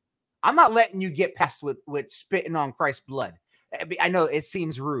enough. I'm not letting you get past with spitting on Christ's blood. I know it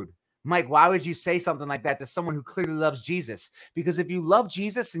seems rude. Mike, why would you say something like that to someone who clearly loves Jesus? Because if you love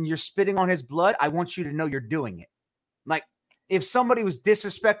Jesus and you're spitting on his blood, I want you to know you're doing it. Like, if somebody was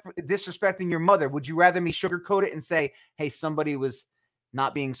disrespecting your mother, would you rather me sugarcoat it and say, hey, somebody was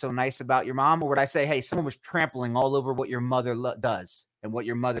not being so nice about your mom? Or would I say, hey, someone was trampling all over what your mother does and what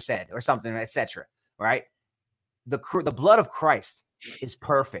your mother said or something, etc. Right? The blood of Christ is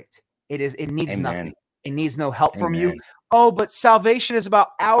perfect. It needs nothing. It needs no help from you. Oh, but salvation is about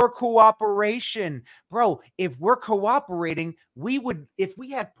our cooperation. Bro, if we're cooperating, if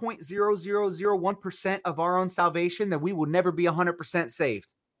we have 0.0001% of our own salvation, then we will never be 100% saved.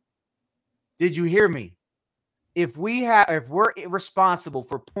 Did you hear me? If we're responsible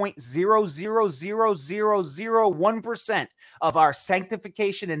for 0.000001% of our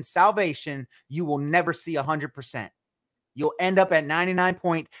sanctification and salvation, you will never see 100%. You'll end up at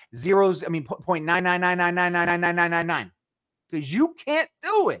 0.99999999999 because you can't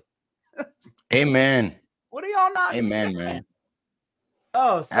do it. Amen. What are y'all not? Amen, man.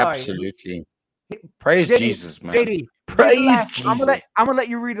 Oh, sorry. Absolutely. Praise Jesus, man. JD, praise Jesus. I'm gonna let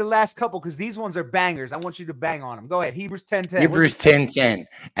you read the last couple because these ones are bangers. I want you to bang on them. Go ahead. Hebrews 10:10. Hebrews 10:10.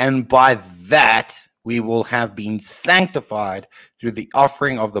 And by that we will have been sanctified through the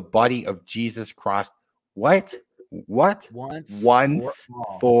offering of the body of Jesus Christ. What? Once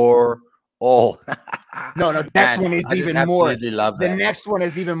for all. No, next one is even more. Love that. The next one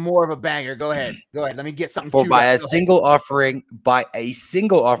is even more of a banger. Go ahead. Let me get something. For by a single offering,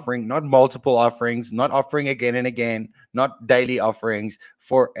 not multiple offerings, not offering again and again, not daily offerings,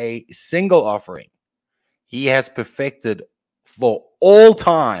 for a single offering, he has perfected for all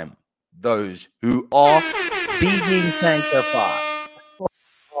time those who are being sanctified.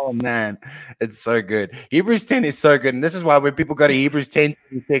 Oh man, it's so good. Hebrews 10 is so good, and this is why when people go to Hebrews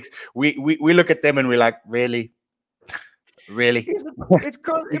 10:26, we look at them and we're like, really? It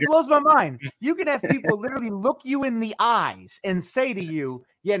blows my mind. You can have people literally look you in the eyes and say to you,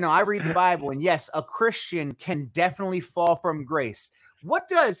 yeah, no, I read the Bible, and yes, a Christian can definitely fall from grace. What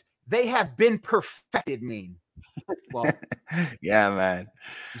does they have been perfected mean? Well, yeah, man.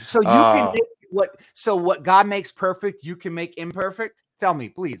 So you can make what God makes perfect, you can make imperfect? Tell me,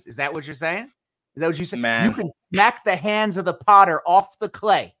 please. Is that what you're saying? Is that what you say? Man. You can smack the hands of the potter off the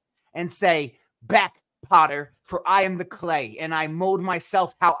clay and say, back, potter, for I am the clay, and I mold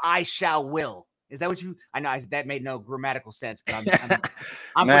myself how I shall will. Is that what you? I know that made no grammatical sense, but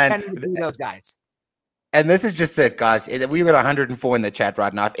I'm pretending to be those guys. And this is just it, guys. We've got 104 in the chat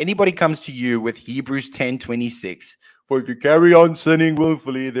right now. If anybody comes to you with Hebrews 10:26, for if you carry on sinning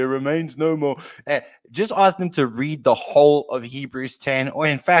willfully, there remains no more. Just ask them to read the whole of Hebrews 10, or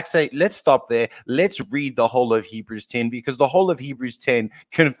in fact say, let's stop there. Let's read the whole of Hebrews 10, because the whole of Hebrews 10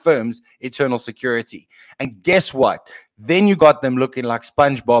 confirms eternal security. And guess what? Then you got them looking like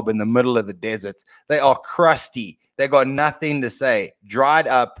SpongeBob in the middle of the desert. They are crusty. They got nothing to say, dried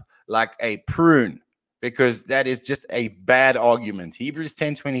up like a prune, because that is just a bad argument. Hebrews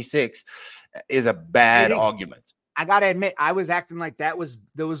 10:26 is a bad argument. I got to admit, I was acting like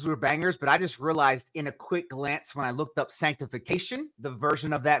those were bangers, but I just realized in a quick glance when I looked up sanctification, the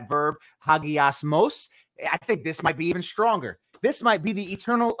version of that verb, hagiasmos, I think this might be even stronger. This might be the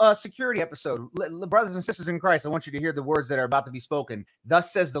eternal security episode. Brothers and sisters in Christ, I want you to hear the words that are about to be spoken.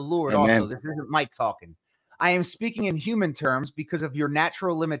 Thus says the Lord. Amen. Also. This isn't Mike talking. I am speaking in human terms because of your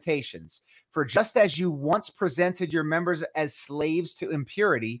natural limitations. For just as you once presented your members as slaves to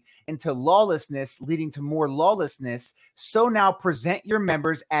impurity and to lawlessness, leading to more lawlessness, so now present your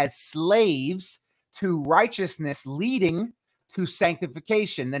members as slaves to righteousness, leading to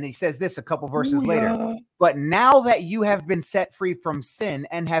sanctification. Then he says this a couple verses later. But now that you have been set free from sin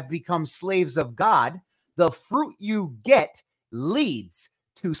and have become slaves of God, the fruit you get leads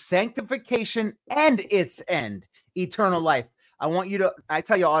to sanctification and its end, eternal life. I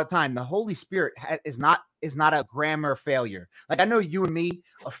tell you all the time, the Holy Spirit is not a grammar failure. Like, I know you and me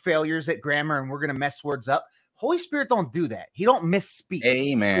are failures at grammar and we're going to mess words up. Holy Spirit don't do that. He don't misspeak.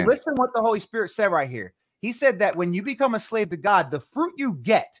 Amen. Listen what the Holy Spirit said right here. He said that when you become a slave to God, the fruit you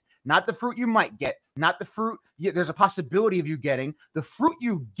get, not the fruit you might get, not the fruit there's a possibility of you getting, the fruit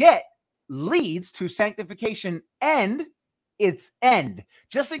you get leads to sanctification and its end.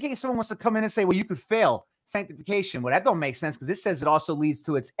 Just in case someone wants to come in and say, well, you could fail sanctification. Well, that don't make sense because this says it also leads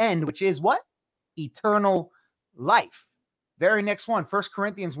to its end, which is what? Eternal life. Very next one, 1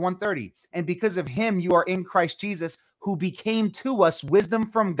 Corinthians 1:30. And because of him, you are in Christ Jesus, who became to us wisdom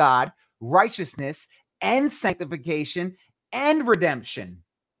from God, righteousness and sanctification and redemption.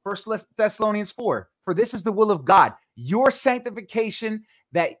 1 Thessalonians 4. For this is the will of God, your sanctification,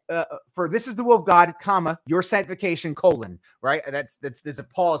 for this is the will of God, comma, your sanctification, colon, right? There's a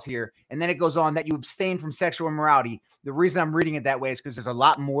pause here. And then it goes on that you abstain from sexual immorality. The reason I'm reading it that way is because there's a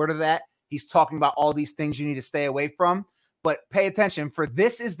lot more to that. He's talking about all these things you need to stay away from. But pay attention, for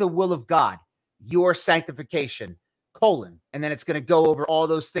this is the will of God, your sanctification, colon. And then it's going to go over all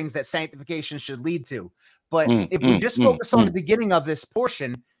those things that sanctification should lead to. But if we just focus on the beginning of this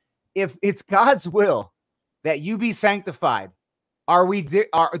portion, if it's God's will that you be sanctified,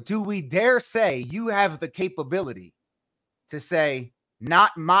 do we dare say you have the capability to say, not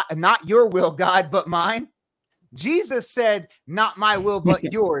your will, God, but mine? Jesus said, not my will, but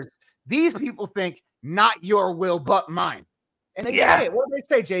yours. These people think, not your will, but mine. And they say it. What do they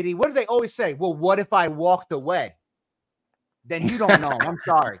say, JD? What do they always say? Well, what if I walked away? Then you don't know him. I'm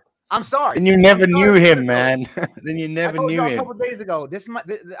sorry. I'm sorry. And you never knew him, man. Then you never knew him. A couple of days ago,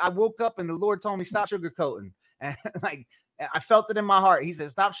 I woke up and the Lord told me stop sugarcoating, and like I felt it in my heart. He said,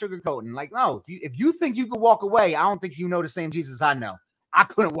 "Stop sugarcoating." Like, no, if you think you could walk away, I don't think you know the same Jesus I know. I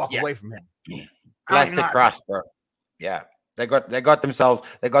couldn't walk away from him. Plastic crust, bro. Yeah. They got themselves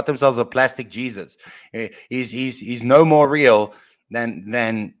a plastic Jesus. He's no more real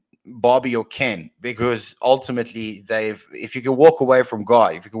than Bobby or Ken, because ultimately if you can walk away from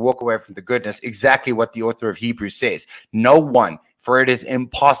God, if you can walk away from the goodness, exactly what the author of Hebrews says, no one, for it is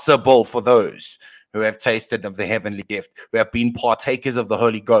impossible for those who have tasted of the heavenly gift, who have been partakers of the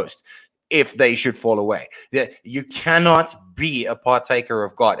Holy Ghost, if they should fall away. You cannot be a partaker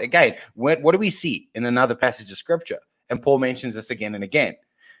of God. Again, what do we see in another passage of scripture? And Paul mentions this again and again.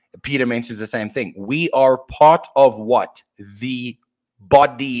 Peter mentions the same thing. We are part of what? The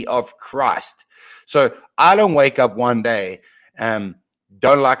body of Christ. So I don't wake up one day, don't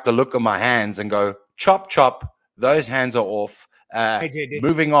like the look of my hands and go, chop, chop, those hands are off.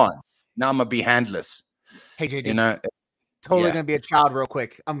 Moving on. Now I'm going to be handless. Hey, JD. Totally going to be a child real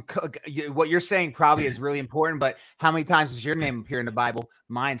quick. What you're saying probably is really important, but how many times does your name appear in the Bible?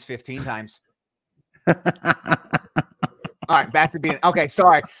 Mine's 15 times. All right, back to being okay.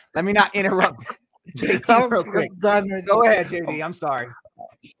 Sorry, let me not interrupt. JD, real quick. Go ahead, JD. I'm sorry.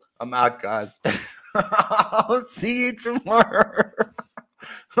 I'm out, guys. I'll see you tomorrow.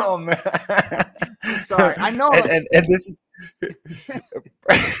 Oh man, I'm sorry. I know. And this is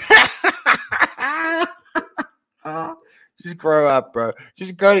just grow up, bro.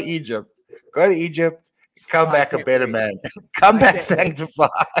 Just go to Egypt. Go to Egypt. Come back a better man. Come back sanctified.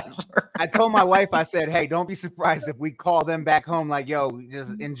 I told my wife, I said, hey, don't be surprised if we call them back home like, yo,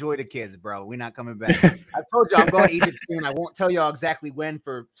 just enjoy the kids, bro. We're not coming back. I told you I'm going to Egypt soon. I won't tell y'all exactly when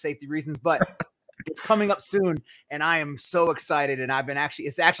for safety reasons, but it's coming up soon. And I am so excited. And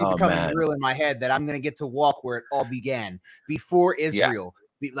it's actually becoming real in my head that I'm going to get to walk where it all began before Israel.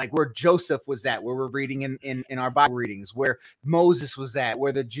 Like where Joseph was at, where we're reading in our Bible readings, where Moses was at,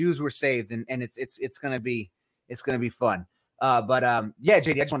 where the Jews were saved, and it's gonna be fun. But JD, I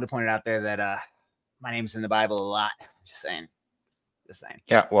just wanted to point it out there that my name's in the Bible a lot. Just saying.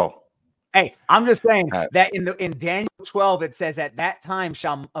 Yeah, well. Hey, I'm just saying that in Daniel 12 it says at that time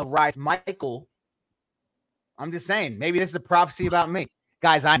shall arise Michael. I'm just saying maybe this is a prophecy about me,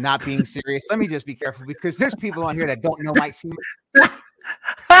 guys. I'm not being serious. Let me just be careful because there's people on here that don't know Mike's humor.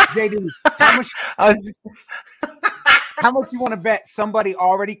 JD, how much you want to bet somebody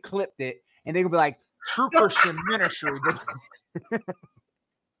already clipped it and they're gonna be like True Christian Ministry?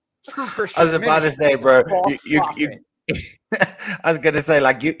 True Christian. I was about to say, bro, you I was gonna say,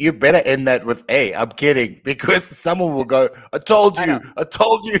 like, you better end that with "Hey, I'm kidding," because someone will go, "I told you."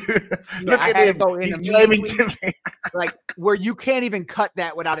 Look at him; he's claiming to me. Like where you can't even cut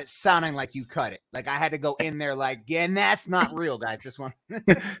that without it sounding like you cut it. Like I had to go in there, like, yeah, and that's not real, guys. Just one.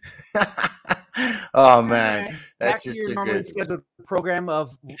 Oh man, that's just too good. Scheduled program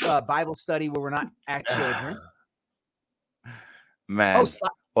of Bible study where we're not at children. Man,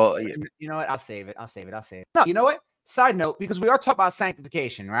 well, you know what? I'll save it. No, you know what? Side note, because we are talking about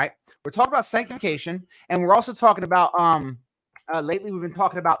sanctification, right? We're talking about sanctification, and we're also talking about lately we've been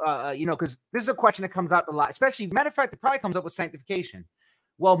talking about because this is a question that comes up a lot, especially matter of fact, it probably comes up with sanctification.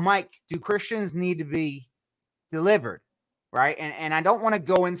 Well, Mike, do Christians need to be delivered? Right. And I don't want to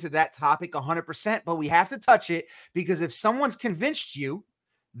go into that topic 100%, but we have to touch it because if someone's convinced you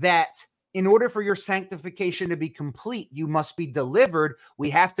that in order for your sanctification to be complete, you must be delivered, we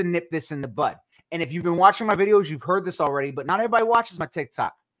have to nip this in the bud. And if you've been watching my videos, you've heard this already, but not everybody watches my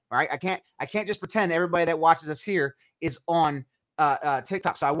TikTok. All right. I can't just pretend everybody that watches us here is on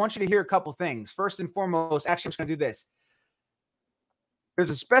TikTok. So I want you to hear a couple things. First and foremost, actually, I'm just going to do this. There's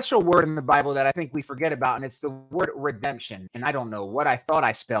a special word in the Bible that I think we forget about, and it's the word redemption. And I don't know what I thought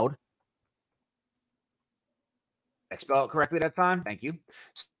I spelled. I spelled it correctly that time. Thank you.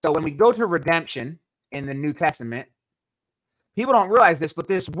 So when we go to redemption in the New Testament, people don't realize this, but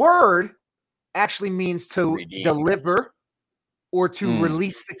this word actually means to deliver or to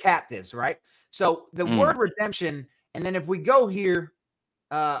release the captives, right? So the word redemption, and then if we go here,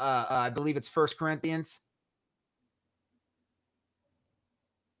 I believe it's 1 Corinthians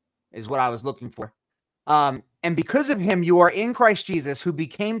is what I was looking for. And because of him, you are in Christ Jesus, who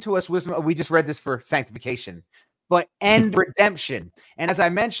became to us wisdom. We just read this for sanctification, and redemption. And as I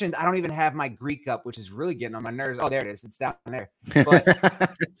mentioned, I don't even have my Greek up, which is really getting on my nerves. Oh, there it is. It's down there. But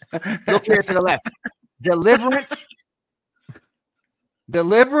look here to the left.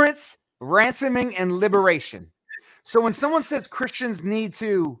 Deliverance, ransoming, and liberation. So when someone says Christians need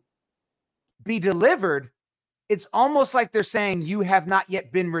to be delivered, it's almost like they're saying you have not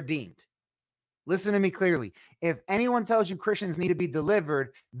yet been redeemed. Listen to me clearly. If anyone tells you Christians need to be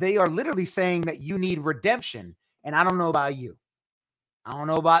delivered, they are literally saying that you need redemption. And I don't know about you. I don't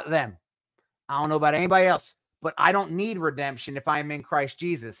know about them. I don't know about anybody else. But I don't need redemption if I am in Christ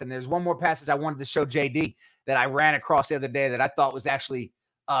Jesus. And there's one more passage I wanted to show JD that I ran across the other day that I thought was actually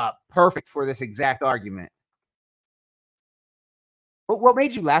perfect for this exact argument. But what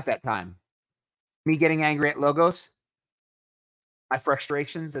made you laugh that time? Me getting angry at logos? My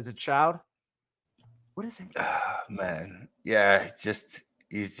frustrations as a child? What is it? Oh, man. Yeah,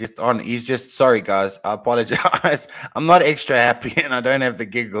 he's just sorry, guys. I apologize. I'm not extra happy and I don't have the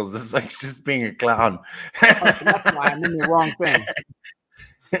giggles. It's like just being a clown. That's why I'm in the wrong thing.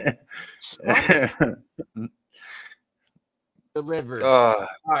 Delivered. All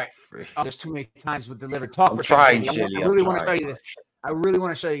right. Oh, there's too many times with delivered. Talk for trying, I really want to show you this. I really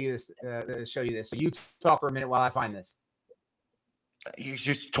want to show you this. So you talk for a minute while I find this. You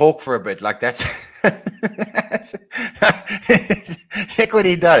just talk for a bit, like that's check what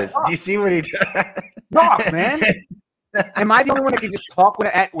he does. Do you see what he does? Talk, man. Am I the only one that can just talk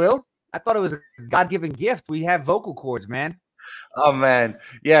at will? I thought it was a God-given gift. We have vocal cords, man. Oh man,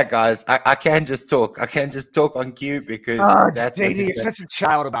 yeah, guys. I can't just talk. I can't just talk on cue because that's JD, you're such a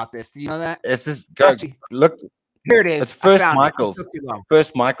child about this. Do you know that? It's just go look. Here it is. It's First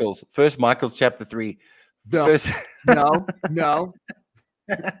Michael's chapter 3. No.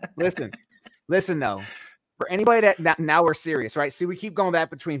 Listen though. For anybody that now we're serious, right? See, we keep going back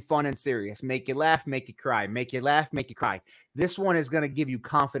between fun and serious. Make you laugh, make you cry. Make you laugh, make you cry. This one is going to give you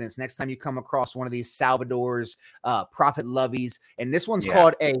confidence next time you come across one of these Salvador's prophet lovies. And this one's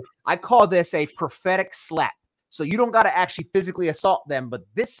I call this a prophetic slap. So you don't got to actually physically assault them, but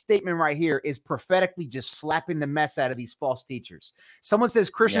this statement right here is prophetically just slapping the mess out of these false teachers. Someone says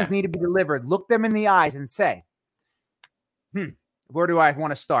Christians need to be delivered. Look them in the eyes and say, where do I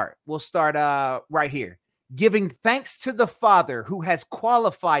want to start? We'll start right here. Giving thanks to the Father who has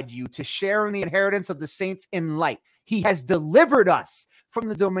qualified you to share in the inheritance of the saints in light. He has delivered us from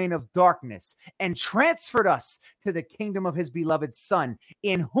the domain of darkness and transferred us to the kingdom of his beloved Son,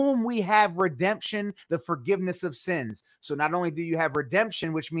 in whom we have redemption, the forgiveness of sins. So not only do you have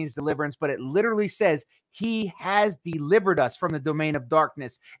redemption, which means deliverance, but it literally says he has delivered us from the domain of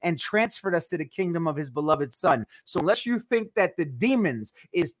darkness and transferred us to the kingdom of his beloved Son. So unless you think that the demons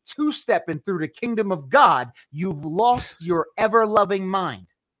is two-stepping through the kingdom of God, you've lost your ever-loving mind.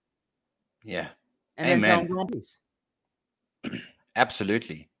 Yeah. And then tell them, go in peace.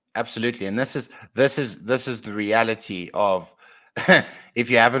 Absolutely. And this is the reality of if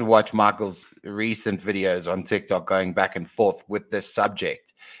you haven't watched Michael's recent videos on TikTok going back and forth with this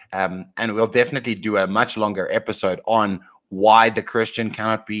subject, and we'll definitely do a much longer episode on why the Christian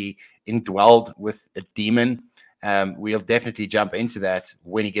cannot be indwelled with a demon. We'll definitely jump into that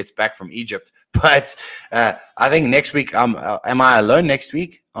when he gets back from Egypt. But I think next week, am I alone next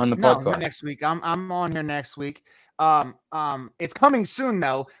week on the podcast? No, next week. I'm on here next week. It's coming soon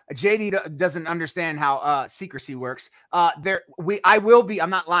though. JD doesn't understand how secrecy works. I will be, I'm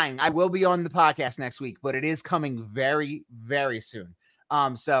not lying, I will be on the podcast next week, but it is coming very, very soon.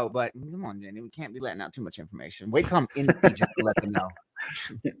 But come on, JD, we can't be letting out too much information. Wait till I'm in Egypt to let them know.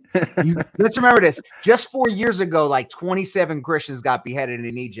 Let's remember this. Just 4 years ago, like 27 Christians got beheaded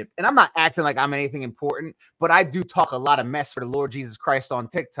in Egypt. And I'm not acting like I'm anything important, but I do talk a lot of mess for the Lord Jesus Christ on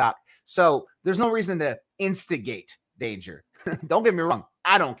TikTok. So there's no reason to instigate danger. Don't get me wrong.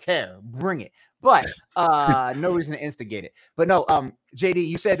 I don't care. Bring it. But no reason to instigate it. But no, JD,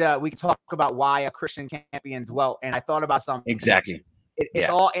 you said we could talk about why a Christian can't be indwelt. And I thought about something. Exactly. It's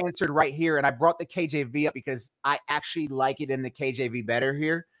all answered right here. And I brought the KJV up because I actually like it in the KJV better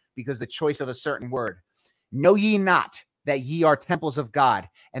here because the choice of a certain word. Know ye not that ye are temples of God,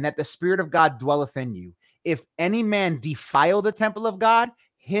 and that the Spirit of God dwelleth in you? If any man defile the temple of God,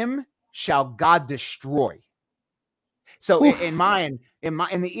 him shall God destroy. So in the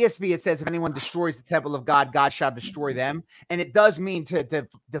ESV, it says, if anyone destroys the temple of God, God shall destroy them. And it does mean to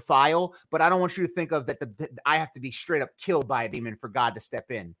defile, but I don't want you to think of that I have to be straight up killed by a demon for God to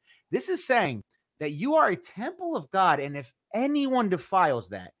step in. This is saying that you are a temple of God. And if anyone defiles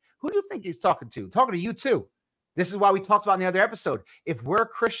that, who do you think he's talking to? Talking to you too. This is why we talked about in the other episode. If we're a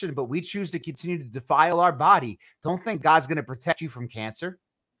Christian, but we choose to continue to defile our body, don't think God's going to protect you from cancer.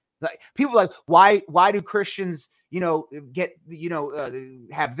 Like people are like, why do Christians, get,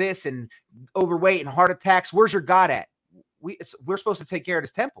 have this and overweight and heart attacks? Where's your God at? We're supposed to take care of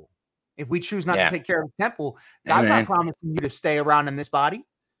his temple. If we choose not to take care of his temple, God's not promising you to stay around in this body.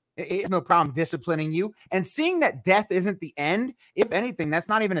 It's no problem disciplining you. And seeing that death isn't the end, if anything, that's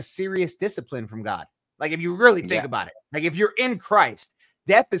not even a serious discipline from God. Like if you really think about it, like if you're in Christ,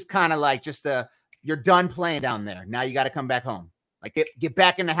 death is kind of like just you're done playing down there. Now you got to come back home. Like get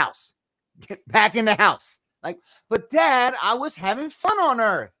back in the house. Get back in the house. Like, but Dad, I was having fun on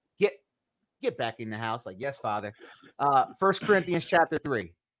earth. Get back in the house. Like, yes, Father. 1 Corinthians chapter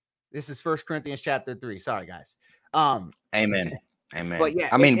 3. This is 1 Corinthians chapter 3. Sorry, guys. Amen. But yeah,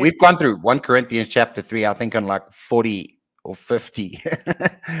 I mean, we've gone through 1 Corinthians chapter 3, I think on like 40 or 50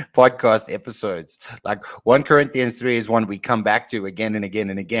 podcast episodes. Like 1 Corinthians 3 is one we come back to again and again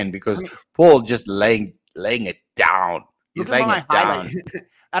and again because Paul just laying it down. He's laying it down.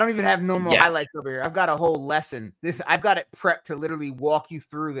 I don't even have normal highlights over here. I've got a whole lesson. I've got it prepped to literally walk you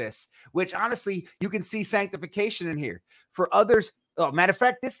through this, which honestly, you can see sanctification in here. For others, matter of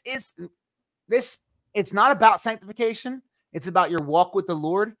fact, it's not about sanctification. It's about your walk with the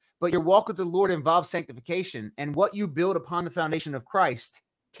Lord, but your walk with the Lord involves sanctification. And what you build upon the foundation of Christ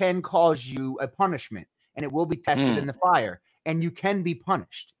can cause you a punishment, and it will be tested in the fire, and you can be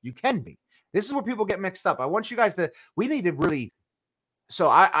punished. You can be. This is where people get mixed up. I want you guys we need to really, so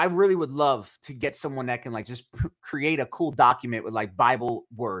I really would love to get someone that can like just create a cool document with like Bible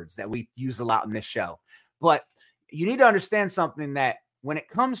words that we use a lot in this show. But you need to understand something, that when it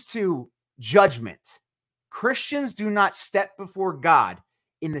comes to judgment, Christians do not step before God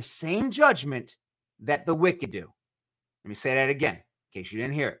in the same judgment that the wicked do. Let me say that again, in case you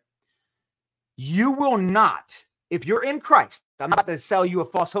didn't hear it. You will not, if you're in Christ, I'm not going to sell you a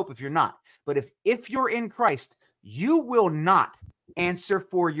false hope if you're not, but if you're in Christ, you will not answer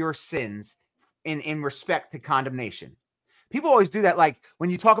for your sins in respect to condemnation. People always do that. Like when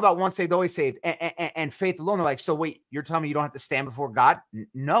you talk about once saved, always saved and faith alone, they're like, so wait, you're telling me you don't have to stand before God?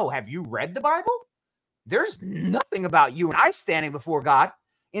 No. Have you read the Bible? There's nothing about you and I standing before God.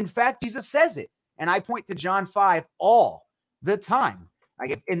 In fact, Jesus says it. And I point to John 5 all the time.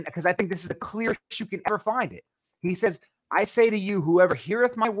 Because I think this is the clearest you can ever find it. He says, I say to you, whoever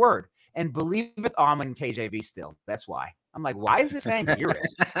heareth my word and believeth, I'm in KJV still. That's why. I'm like, why is it saying hear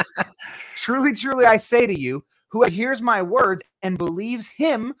it? Truly, truly, I say to you, whoever hears my words and believes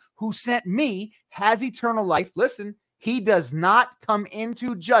him who sent me has eternal life. Listen, he does not come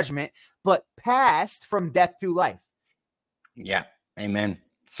into judgment, but passed from death to life. Yeah. Amen.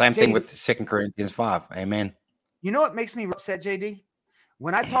 Same thing with 2 Corinthians 5. Amen. You know what makes me upset, JD?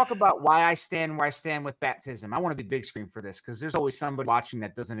 When I talk about why I stand where I stand with baptism, I want to be big screen for this because there's always somebody watching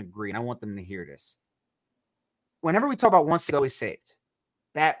that doesn't agree, and I want them to hear this. Whenever we talk about once saved, always saved,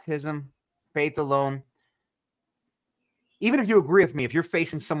 baptism, faith alone, even if you agree with me, if you're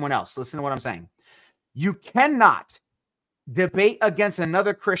facing someone else, listen to what I'm saying. You cannot debate against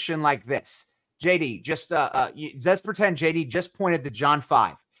another Christian like this. JD, let's pretend JD just pointed to John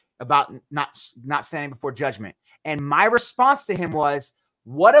 5 about not standing before judgment. And my response to him was,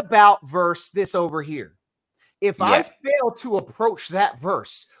 what about verse this over here? If I fail to approach that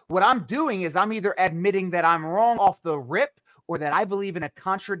verse, what I'm doing is I'm either admitting that I'm wrong off the rip or that I believe in a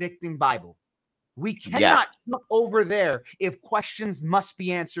contradicting Bible. We cannot look over there if questions must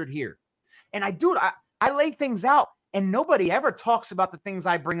be answered here. And I lay things out, and nobody ever talks about the things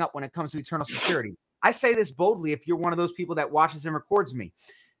I bring up when it comes to eternal security. I say this boldly if you're one of those people that watches and records me.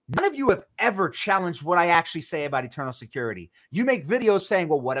 None of you have ever challenged what I actually say about eternal security. You make videos saying,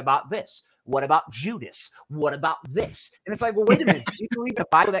 well, what about this? What about Judas? What about this? And it's like, well, wait a minute. Do you believe the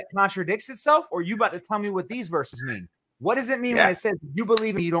Bible that contradicts itself? Or are you about to tell me what these verses mean? What does it mean when it says you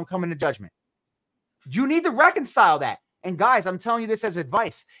believe me, you don't come into judgment? You need to reconcile that. And guys, I'm telling you this as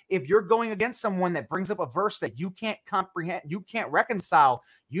advice. If you're going against someone that brings up a verse that you can't comprehend, you can't reconcile,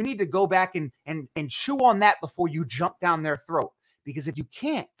 you need to go back and chew on that before you jump down their throat. Because if you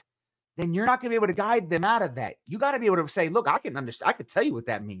can't, then you're not going to be able to guide them out of that. You got to be able to say, look, I can understand. I can tell you what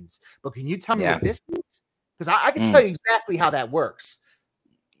that means, but can you tell me what this means? Because I can tell you exactly how that works.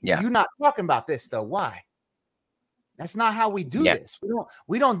 Yeah. You're not talking about this though. Why? That's not how we do this.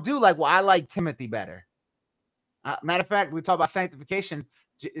 We don't do like, well, I like Timothy better. Matter of fact, we talk about sanctification.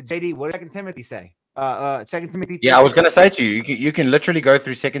 JD, what did 2 Timothy say? 2 Timothy. Yeah, I was going to say to you, you can literally go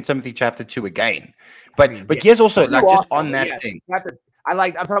through 2 Timothy chapter 2 again. But here's also like just on that thing.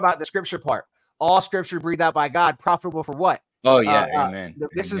 I'm talking about the scripture part. All scripture breathed out by God, profitable for what? Oh yeah, amen.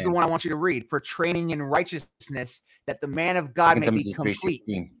 This is the one I want you to read. For training in righteousness, that the man of God may be complete.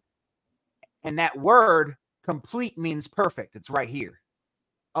 And that word complete means perfect. It's right here.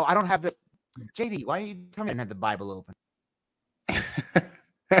 Oh, I don't have the JD. Why are you telling me I didn't have the Bible open?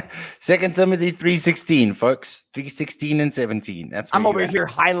 2 Timothy 3:16, folks. 3:16 and 17. That's I'm over here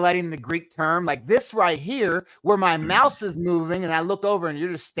highlighting the Greek term like this right here, where my mouse is moving, and I look over and you're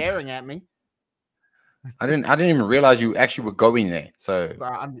just staring at me. I didn't even realize you actually were going there. So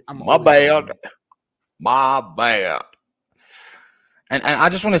I'm my bad. My bad. And I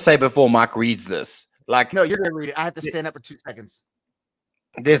just want to say before Mike reads this, like, no, you're gonna read it. I have to stand up for 2 seconds.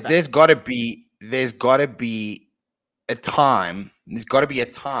 There's got to be a time. There's got to be a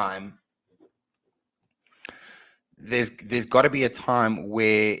time. There's got to be a time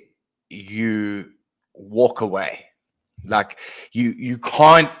where you walk away. Like you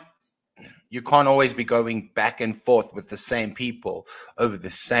can't always be going back and forth with the same people over the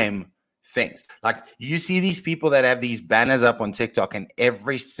same things. Like you see these people that have these banners up on TikTok, and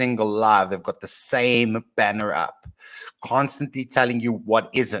every single live they've got the same banner up, constantly telling you what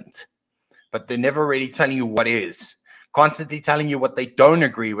isn't, but they're never really telling you what is. Constantly telling you what they don't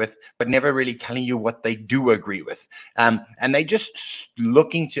agree with, but never really telling you what they do agree with. And they just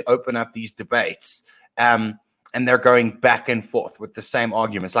looking to open up these debates. And they're going back and forth with the same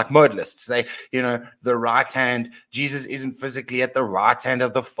arguments, like modalists. They, the right hand, Jesus isn't physically at the right hand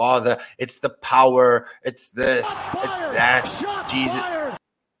of the Father. It's the power. It's this. It's that. Jesus.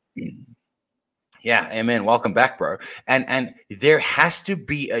 Yeah, amen. Welcome back, bro. And there has to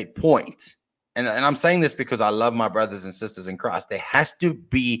be a point. And I'm saying this because I love my brothers and sisters in Christ. There has to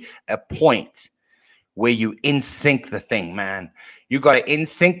be a point where you in sync the thing, man. You got to in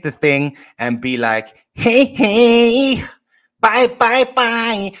sync the thing and be like, hey,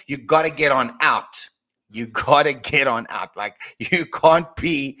 bye. You got to get on out. You got to get on out. Like you can't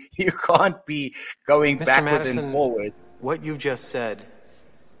be going Mr. backwards Madison, and forward. What you just said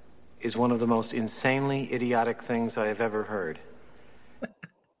is one of the most insanely idiotic things I have ever heard.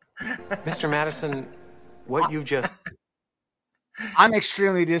 Mr. Madison, what you just... I'm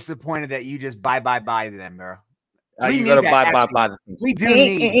extremely disappointed that you just bye to them, bro. You gotta buy the thing.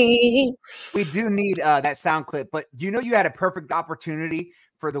 We do need that sound clip, but do you know you had a perfect opportunity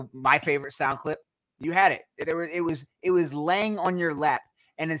for my favorite sound clip? You had it. It was laying on your lap,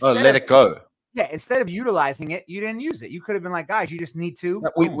 and instead let it go. Yeah, instead of utilizing it, you didn't use it. You could have been like, guys, you just need to.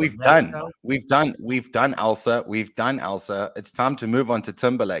 We've done Elsa. We've done Elsa. It's time to move on to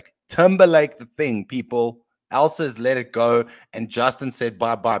Timberlake. Timberlake the thing, people. Elsa's let it go, and Justin said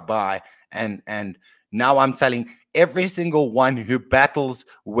bye. And now I'm telling every single one who battles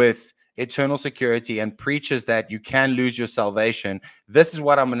with eternal security and preaches that you can lose your salvation, this is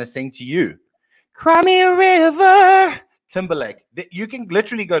what I'm going to sing to you. Cry me a river. Timberlake. You can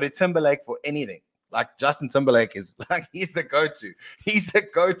literally go to Timberlake for anything. Like Justin Timberlake is like, he's the go-to. He's the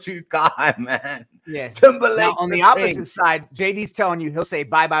go-to guy, man. Yeah. Timberlake. Now, on the opposite side, JD's telling you he'll say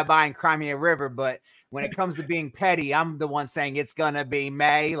bye and cry me a river, but when it comes to being petty, I'm the one saying it's gonna be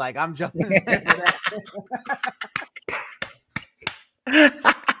May. Like I'm jumping.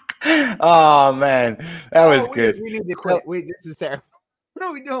 Oh man, that was good. We need to quit. This is terrible. What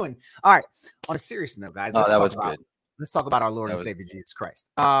are we doing? All right. On a serious note, guys. That was good. Let's talk about our Lord and Savior Jesus Christ.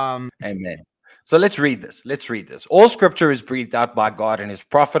 Amen. So let's read this. All scripture is breathed out by God and is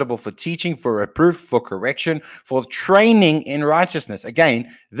profitable for teaching, for reproof, for correction, for training in righteousness.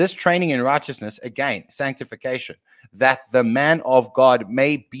 Again, this training in righteousness, sanctification, that the man of God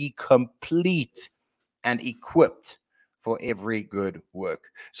may be complete and equipped for every good work.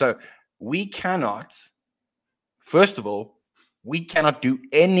 So we cannot, first of all, do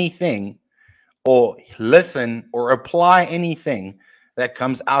anything or listen or apply anything that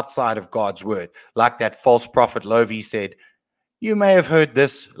comes outside of God's word. Like that false prophet Lovi said, you may have heard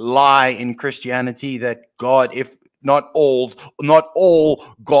this lie in Christianity that God, if not all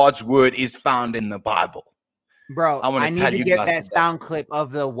God's word is found in the Bible. Bro, I need to get that today. sound clip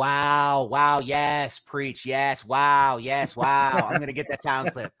of the wow, yes, preach, yes, wow. I'm gonna get that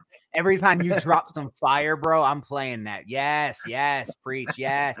sound clip. Every time you drop some fire, bro, I'm playing that. Yes, preach,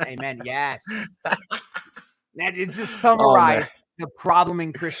 yes, amen, yes. That it just summarized the problem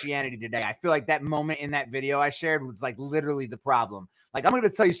in Christianity today. I feel like that moment in that video I shared was like literally the problem. Like, I'm going to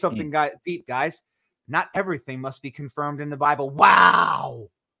tell you something, deep, guys. Not everything must be confirmed in the Bible. Wow.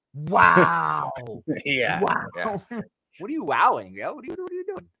 Yeah. What are you wowing, yo? What are you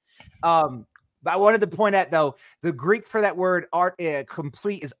doing? But I wanted to point out, though, the Greek for that word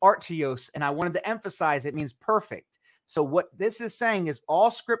complete is artios, and I wanted to emphasize it means perfect. So what this is saying is all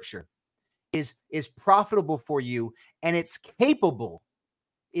scripture is profitable for you, and it's capable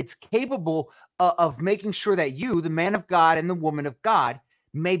of making sure that you, the man of God and the woman of God,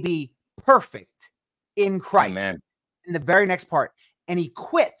 may be perfect in Christ. Amen. In the very next part, and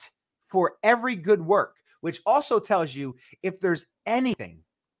equipped for every good work, which also tells you if there's anything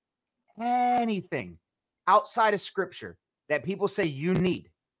outside of scripture that people say you need.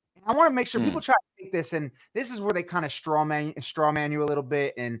 And I want to make sure people try to take this, and this is where they kind of straw man you a little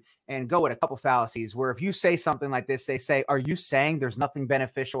bit and go with a couple fallacies, where if you say something like this, they say, are you saying there's nothing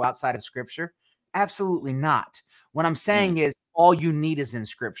beneficial outside of scripture? Absolutely not. What I'm saying is all you need is in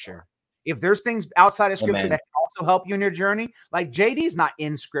scripture. If there's things outside of scripture that can also help you in your journey, like JD's not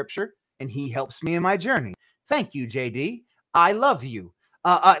in scripture and he helps me in my journey. Thank you, JD. I love you.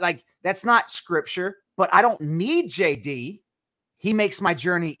 Like, that's not scripture, but I don't need JD. He makes my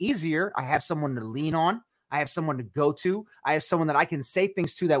journey easier. I have someone to lean on. I have someone to go to. I have someone that I can say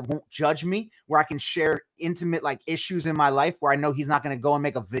things to that won't judge me, where I can share intimate like issues in my life where I know he's not going to go and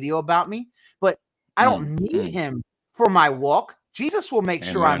make a video about me. But I don't need him for my walk. Jesus will make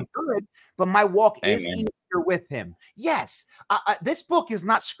sure I'm good, but my walk is easier with him. Yes, this book is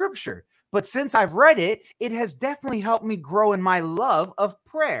not scripture, but since I've read it, it has definitely helped me grow in my love of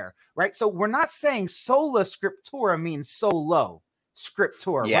prayer, right? So we're not saying sola scriptura means solo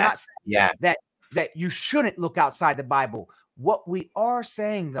scriptura. We're not saying that you shouldn't look outside the Bible. What we are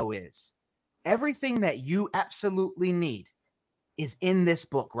saying, though, is everything that you absolutely need is in this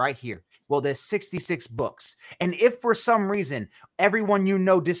book right here. Well, there's 66 books. And if for some reason everyone you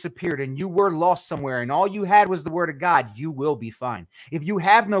know disappeared and you were lost somewhere and all you had was the word of God, you will be fine. If you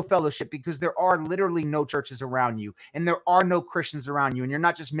have no fellowship because there are literally no churches around you and there are no Christians around you and you're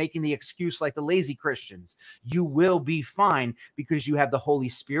not just making the excuse like the lazy Christians, you will be fine because you have the Holy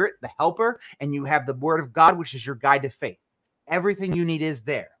Spirit, the helper, and you have the word of God, which is your guide to faith. Everything you need is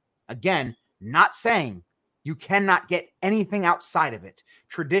there. Again, not saying you cannot get anything outside of it.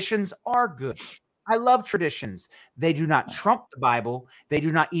 Traditions are good. I love traditions. They do not trump the Bible. They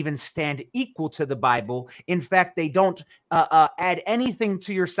do not even stand equal to the Bible. In fact, they don't add anything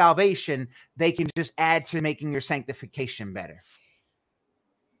to your salvation. They can just add to making your sanctification better.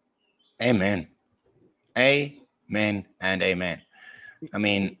 Amen. Amen and amen. I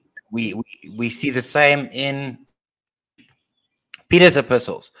mean, we see the same in Peter's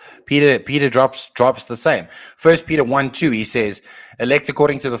epistles. Peter drops the same. 1 Peter 1:2, he says, elect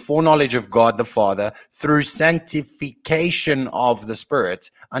according to the foreknowledge of God the Father through sanctification of the Spirit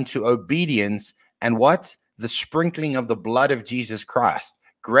unto obedience and what? The sprinkling of the blood of Jesus Christ.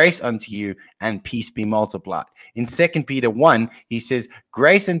 Grace unto you and peace be multiplied. In 2 Peter 1, he says,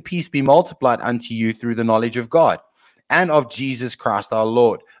 grace and peace be multiplied unto you through the knowledge of God and of Jesus Christ our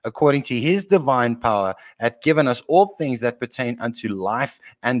Lord, according to his divine power, hath given us all things that pertain unto life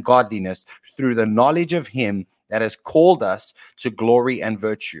and godliness, through the knowledge of him that has called us to glory and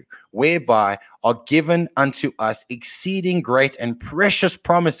virtue, whereby are given unto us exceeding great and precious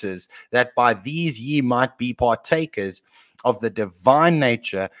promises, that by these ye might be partakers of the divine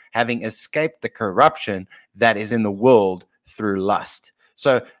nature, having escaped the corruption that is in the world through lust.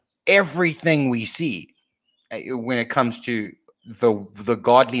 So everything we see when it comes to the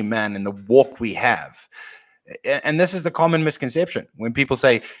godly man and the walk we have. And this is the common misconception when people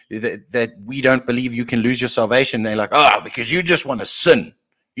say that we don't believe you can lose your salvation. They're like, because you just want to sin.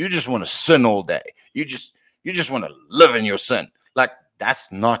 You just want to sin all day. You just want to live in your sin. Like, that's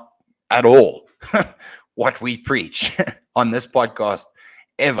not at all what we preach on this podcast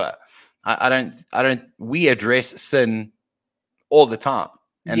ever. We address sin all the time.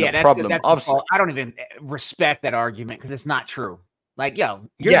 And the problem of sin. I don't even respect that argument because it's not true. Like, yo,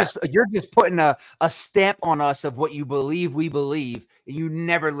 you're just putting a stamp on us of what you believe we believe. And you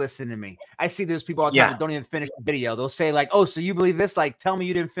never listen to me. I see those people all the time that don't even finish the video. They'll say like, oh, so you believe this? Like, tell me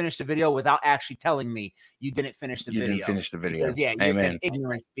you didn't finish the video without actually telling me you didn't finish the video. You didn't finish the video. Because, Amen. That's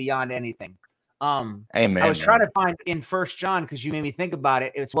ignorance beyond anything. Amen. I was trying to find in 1 John, because you made me think about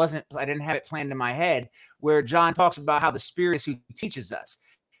it. I didn't have it planned in my head, where John talks about how the Spirit is who teaches us.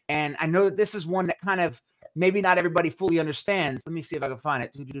 And I know that this is one that kind of maybe not everybody fully understands. Let me see if I can find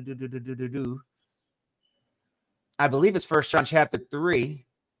it. I believe it's 1 John chapter 3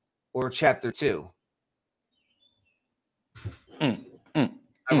 or chapter 2. I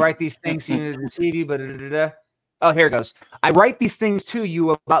write these things to you to deceive you, but oh, here it goes. I write these things to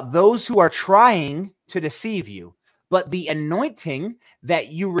you about those who are trying to deceive you, but the anointing that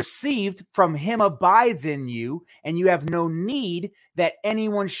you received from him abides in you, and you have no need that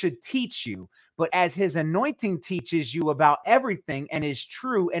anyone should teach you. But as his anointing teaches you about everything and is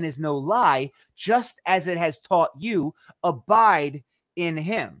true and is no lie, just as it has taught you, abide in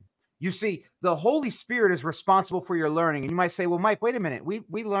him. You see, the Holy Spirit is responsible for your learning. And you might say, well, Mike, wait a minute.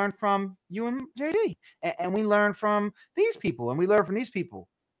 We learned from you and JD, and we learned from these people, and we learned from these people.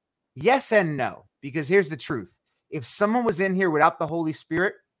 Yes and no, because here's the truth. If someone was in here without the Holy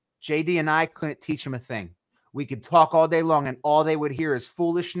Spirit, JD and I couldn't teach them a thing. We could talk all day long, and all they would hear is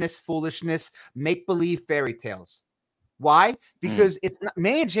foolishness, make-believe fairy tales. Why? Because it's not,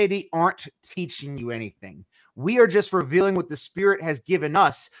 me and JD aren't teaching you anything. We are just revealing what the Spirit has given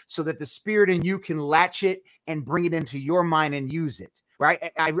us, so that the Spirit in you can latch it and bring it into your mind and use it.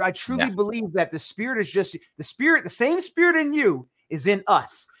 Right? I truly believe that the Spirit is just the same Spirit in you is in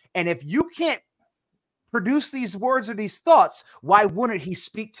us. And if you can't produce these words or these thoughts, why wouldn't he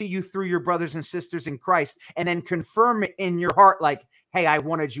speak to you through your brothers and sisters in Christ and then confirm it in your heart like, hey, I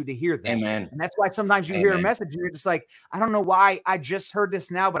wanted you to hear that. Amen. And that's why sometimes you hear a message and you're just like, I don't know why I just heard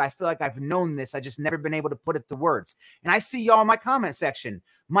this now, but I feel like I've known this. I just never been able to put it to words. And I see y'all in my comment section.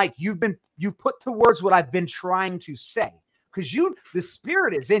 Mike, you put to words what I've been trying to say, because the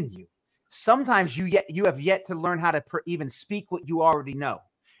Spirit is in you. Sometimes you have yet to learn how to even speak what you already know.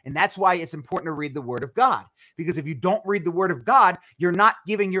 And that's why it's important to read the Word of God, because if you don't read the Word of God, you're not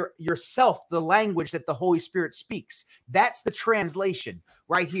giving yourself the language that the Holy Spirit speaks. That's the translation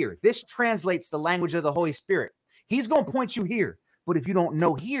right here. This translates the language of the Holy Spirit. He's going to point you here, but if you don't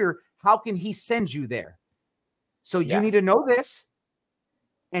know here, how can he send you there? So you need to know this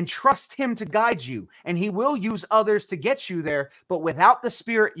and trust him to guide you, and he will use others to get you there. But without the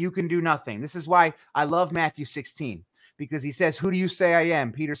Spirit, you can do nothing. This is why I love Matthew 16. Because he says, who do you say I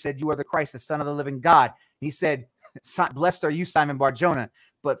am? Peter said, you are the Christ, the Son of the living God. He said, blessed are you, Simon Bar-Jonah,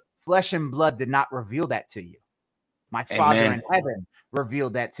 but flesh and blood did not reveal that to you. My Father in heaven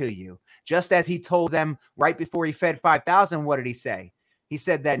revealed that to you. Just as he told them right before he fed 5,000, what did he say? He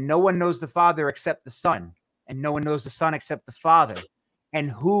said that no one knows the Father except the Son, and no one knows the Son except the Father,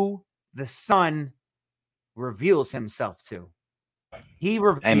 and who the Son reveals himself to. He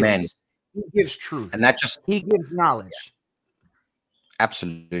reveals. Amen. He gives truth. And that just he gives knowledge.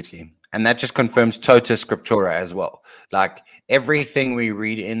 Absolutely. And that just confirms tota scriptura as well. Like everything we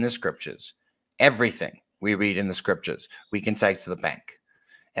read in the scriptures, we can take to the bank.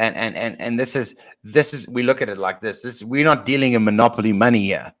 And this is we look at it like this. We're not dealing in monopoly money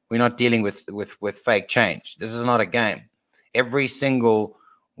here. We're not dealing with fake change. This is not a game. Every single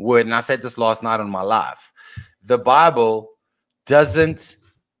word, and I said this last night on my live, the Bible doesn't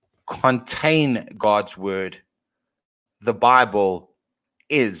contain God's word. The Bible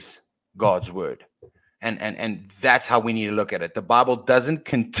is God's word. And that's how we need to look at it. The Bible doesn't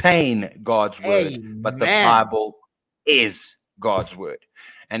contain God's word, but the Bible is God's word.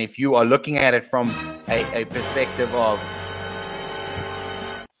 And if you are looking at it from a perspective of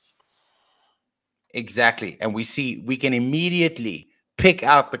exactly, and we can immediately pick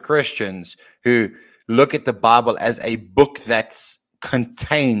out the Christians who look at the Bible as a book that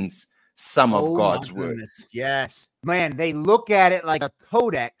contains some of God's word. Yes, man, they look at it like a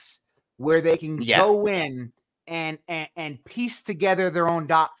codex where they can go in and piece together their own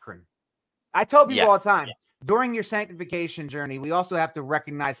doctrine. I tell people all the time, during your sanctification journey, we also have to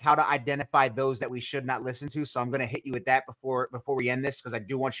recognize how to identify those that we should not listen to. So I'm going to hit you with that before we end this, because I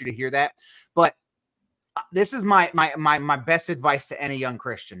do want you to hear that. But this is my best advice to any young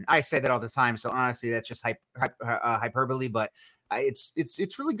Christian. I say that all the time, so honestly, that's just hyperbole, but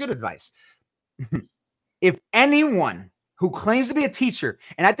it's really good advice. If anyone who claims to be a teacher,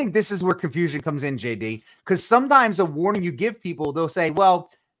 and I think this is where confusion comes in, JD, because sometimes a warning you give people, they'll say,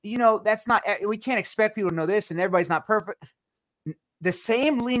 well, that's not, we can't expect people to know this, and everybody's not perfect. The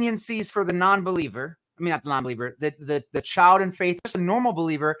same leniencies for the non-believer, not the non-believer, the child in faith, just a normal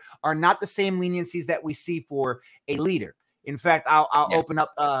believer, are not the same leniencies that we see for a leader. In fact, I'll open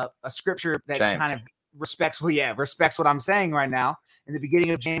up a scripture that kind of respects what I'm saying right now. In the beginning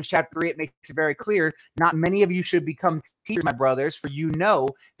of James chapter 3, it makes it very clear, not many of you should become teachers, my brothers, for you know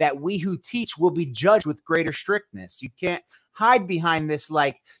that we who teach will be judged with greater strictness. You can't hide behind this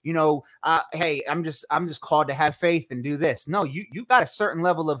like, hey, I'm just called to have faith and do this. No, you got a certain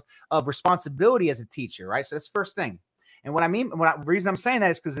level of responsibility as a teacher, right? So that's the first thing. And the reason I'm saying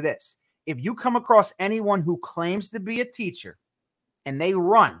that is because of this. If you come across anyone who claims to be a teacher and they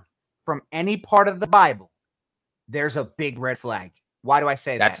run from any part of the Bible, there's a big red flag. Why do I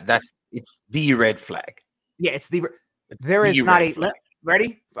say that? It's the red flag. Yeah, there is not a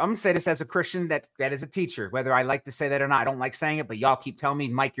ready. I'm gonna say this as a Christian that is a teacher, whether I like to say that or not. I don't like saying it, but y'all keep telling me,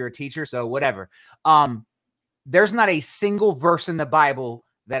 Mike, you're a teacher, so whatever. There's not a single verse in the Bible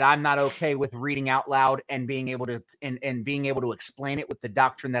that I'm not okay with reading out loud and being able to and being able to explain it with the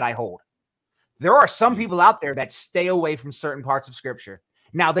doctrine that I hold. There are some people out there that stay away from certain parts of Scripture.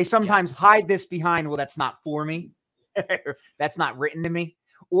 Now, they sometimes hide this behind, well, that's not for me. That's not written to me.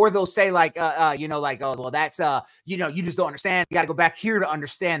 Or they'll say oh, well, that's, you just don't understand. You got to go back here to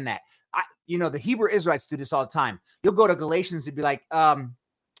understand that. The Hebrew Israelites do this all the time. You'll go to Galatians and be like,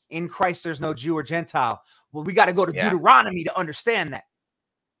 in Christ, there's no Jew or Gentile. Well, we got to go to Deuteronomy to understand that.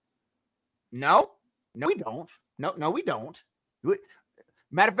 No, we don't. No, we don't.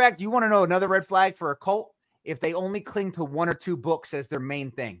 Matter of fact, you want to know another red flag for a cult? If they only cling to one or two books as their main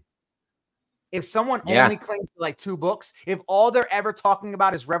thing. If someone only clings to like two books, if all they're ever talking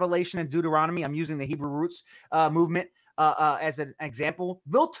about is Revelation and Deuteronomy, I'm using the Hebrew Roots movement as an example,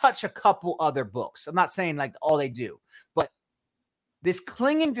 they'll touch a couple other books. I'm not saying like all they do, but this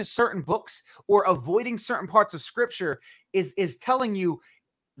clinging to certain books or avoiding certain parts of Scripture is telling you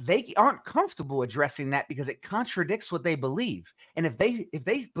they aren't comfortable addressing that because it contradicts what they believe. And if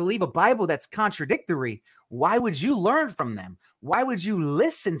they believe a Bible that's contradictory, why would you learn from them? Why would you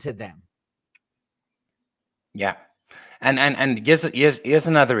listen to them? Yeah. And here's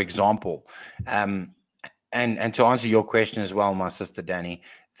another example. And to answer your question as well, my sister Danny,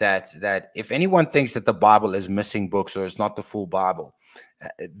 that if anyone thinks that the Bible is missing books or it's not the full Bible,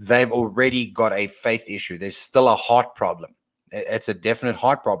 they've already got a faith issue. There's still a heart problem. It's a definite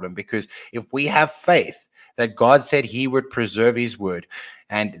heart problem, because if we have faith that God said he would preserve his word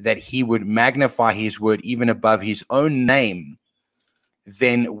and that he would magnify his word even above his own name,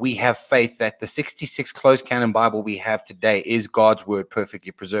 then we have faith that the 66 closed canon Bible we have today is God's word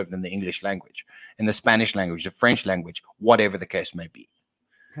perfectly preserved in the English language, in the Spanish language, the French language, whatever the case may be.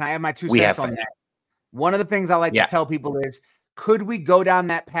 Can I have my 2 cents on that? One of the things I like to tell people is, could we go down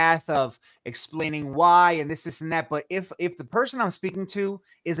that path of explaining why and this and that? But if the person I'm speaking to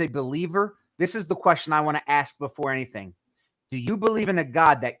is a believer, this is the question I want to ask before anything. Do you believe in a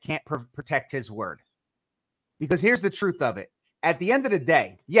God that can't protect his word? Because here's the truth of it. At the end of the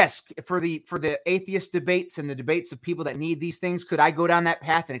day, yes, for the atheist debates and the debates of people that need these things, could I go down that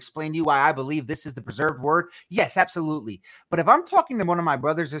path and explain to you why I believe this is the preserved word? Yes, absolutely. But if I'm talking to one of my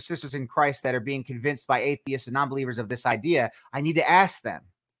brothers or sisters in Christ that are being convinced by atheists and non-believers of this idea, I need to ask them,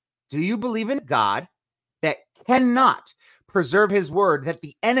 do you believe in God that cannot preserve his word, that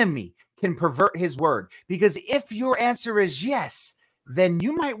the enemy can pervert his word? Because if your answer is yes, then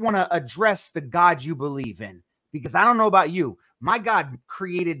you might want to address the God you believe in. Because I don't know about you, my God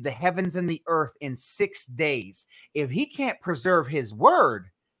created the heavens and the earth in 6 days. If he can't preserve his word,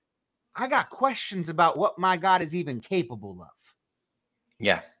 I got questions about what my God is even capable of.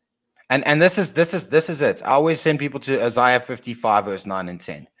 Yeah. And this is it. I always send people to Isaiah 55, verse 9 and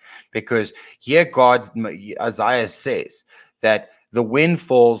 10, because here Isaiah says that the wind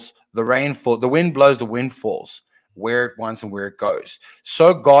falls, the rain falls, the wind blows, the wind falls, where it wants and where it goes.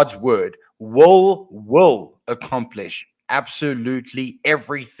 So God's word will accomplish absolutely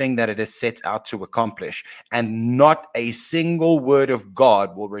everything that it is set out to accomplish, and not a single word of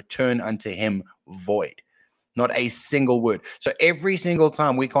God will return unto him void. Not a single word. So every single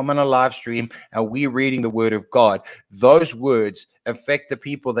time we come on a live stream and we're reading the word of God, those words affect the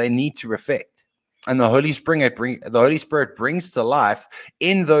people they need to affect. And the Holy Spirit brings to life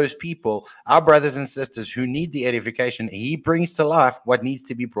in those people, our brothers and sisters who need the edification. He brings to life what needs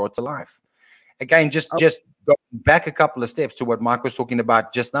to be brought to life. Again, just go back a couple of steps to what Mike was talking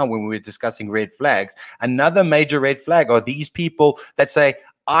about just now when we were discussing red flags. Another major red flag are these people that say,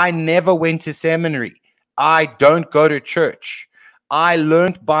 I never went to seminary. I don't go to church. I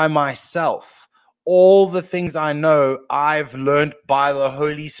learned by myself. All the things I know, I've learned by the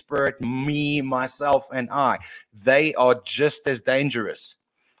Holy Spirit, me, myself, and I. They are just as dangerous.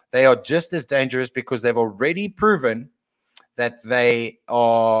 They are just as dangerous because they've already proven that they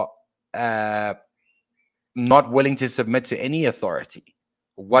are not willing to submit to any authority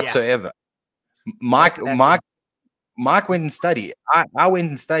whatsoever. Mark That's Mark Mark went and studied. I went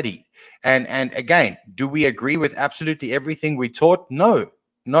and studied. And again, do we agree with absolutely everything we taught? No,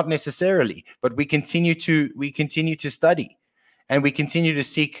 not necessarily. But we continue to study, and we continue to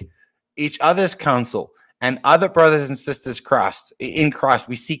seek each other's counsel and other brothers and sisters Christ in Christ.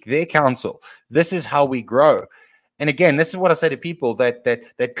 We seek their counsel. This is how we grow. And again, this is what I say to people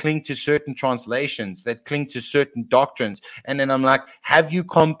that cling to certain translations, that cling to certain doctrines. And then I'm like, have you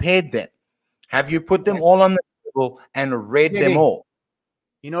compared them? Have you put them all on the table and read them all?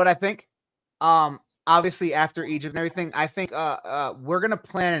 You know what I think? Obviously after Egypt and everything, I think we're gonna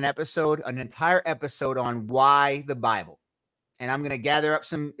plan an entire episode on why the Bible. And I'm gonna gather up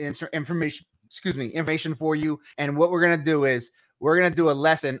some information for you. And what we're gonna do is we're gonna do a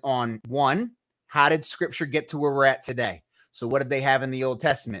lesson on one, how did Scripture get to where we're at today? So what did they have in the Old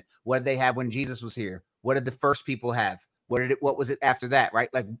Testament? What did they have when Jesus was here? What did the first people have? What was it after that? Right,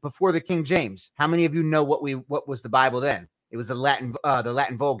 like before the King James. How many of you know what was the Bible then? It was the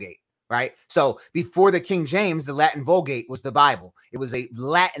Latin Vulgate, right? So before the King James, the Latin Vulgate was the Bible. It was a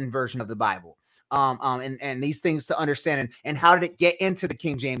Latin version of the Bible. And these things to understand, and how did it get into the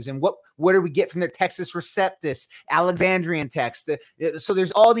King James, and what did we get from the Textus Receptus, Alexandrian text? So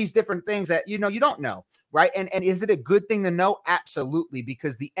there's all these different things that you don't know, right? And is it a good thing to know? Absolutely,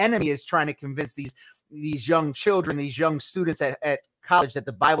 because the enemy is trying to convince these young children, these young students at college that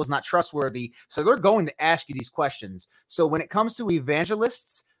the Bible is not trustworthy. So they're going to ask you these questions. So when it comes to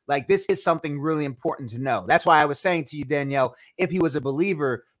evangelists, like, this is something really important to know. That's why I was saying to you, Danielle, if he was a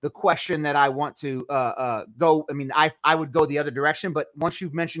believer, the question that I want to go, I mean, I would go the other direction. But once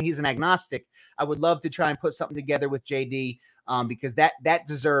you've mentioned he's an agnostic, I would love to try and put something together with JD because that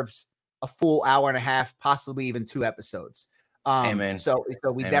deserves a full hour and a half, possibly even 2 episodes. Amen. So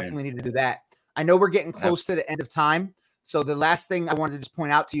we definitely need to do that. I know we're getting close to the end of time. So the last thing I wanted to just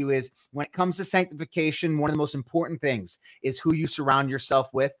point out to you is when it comes to sanctification, one of the most important things is who you surround yourself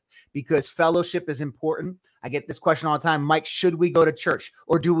with, because fellowship is important. I get this question all the time. Mike, should we go to church,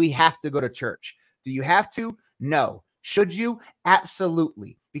 or do we have to go to church? Do you have to? No. Should you?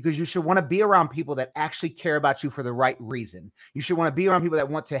 Absolutely. Because you should want to be around people that actually care about you for the right reason. You should want to be around people that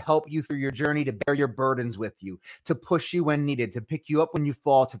want to help you through your journey, to bear your burdens with you, to push you when needed, to pick you up when you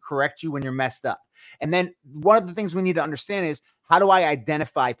fall, to correct you when you're messed up. And then one of the things we need to understand is, how do I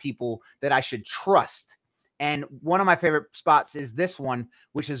identify people that I should trust? And one of my favorite spots is this one,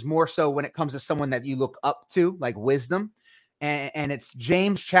 which is more so when it comes to someone that you look up to, like wisdom. And it's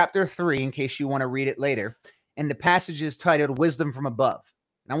James chapter 3, in case you want to read it later. And the passage is titled Wisdom from Above.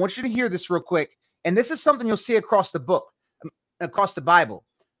 And I want you to hear this real quick. And this is something you'll see across the book, across the Bible.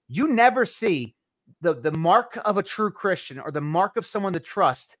 You never see the mark of a true Christian, or the mark of someone to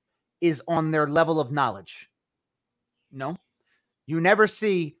trust, is on their level of knowledge. No. You never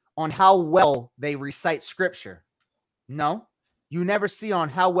see on how well they recite Scripture. No. You never see on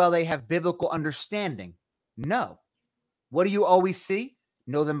how well they have biblical understanding. No. What do you always see?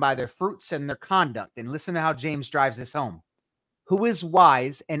 Know them by their fruits and their conduct. And listen to how James drives this home. Who is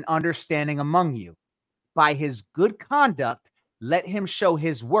wise and understanding among you? By his good conduct, let him show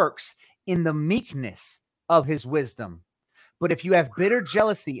his works in the meekness of his wisdom. But if you have bitter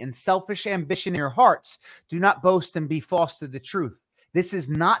jealousy and selfish ambition in your hearts, do not boast and be false to the truth. This is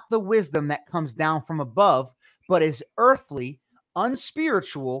not the wisdom that comes down from above, but is earthly,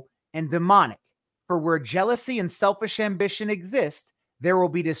 unspiritual, and demonic. For where jealousy and selfish ambition exist, there will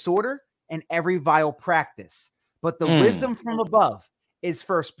be disorder and every vile practice. But the wisdom from above is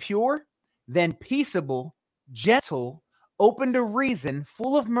first pure, then peaceable, gentle, open to reason,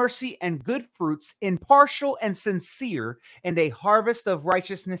 full of mercy and good fruits, impartial and sincere, and a harvest of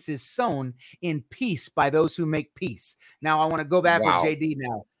righteousness is sown in peace by those who make peace. Now, I want to go back with JD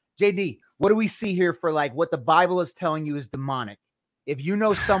now. JD, what do we see here for like what the Bible is telling you is demonic? If you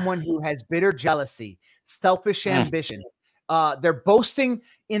know someone who has bitter jealousy, selfish ambition, they're boasting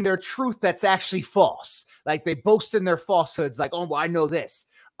in their truth that's actually false. Like they boast in their falsehoods, like, oh, well, I know this.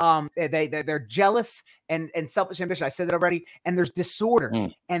 They're jealous and selfish ambition. I said that already. And there's disorder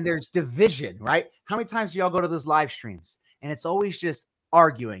and there's division, right? How many times do y'all go to those live streams? And it's always just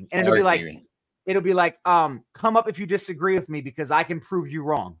arguing. And it'll be like, come up if you disagree with me because I can prove you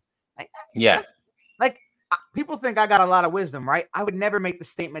wrong. Like people think I got a lot of wisdom, right? I would never make the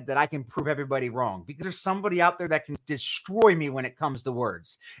statement that I can prove everybody wrong, because there's somebody out there that can destroy me when it comes to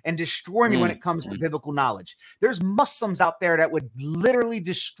words and destroy me when it comes to biblical knowledge. There's Muslims out there that would literally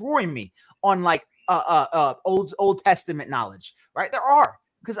destroy me on like Old Testament knowledge, right? There are,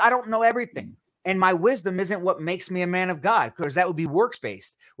 because I don't know everything. And my wisdom isn't what makes me a man of God, because that would be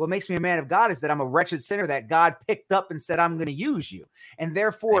works-based. What makes me a man of God is that I'm a wretched sinner that God picked up and said, I'm going to use you. And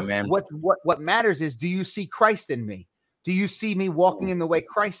therefore, Amen. what matters is, do you see Christ in me? Do you see me walking in the way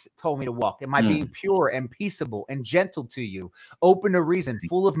Christ told me to walk? Am I being pure and peaceable and gentle to you, open to reason,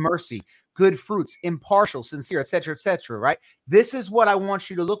 full of mercy, good fruits, impartial, sincere, etc., right? This is what I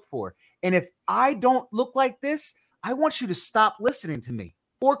want you to look for. And if I don't look like this, I want you to stop listening to me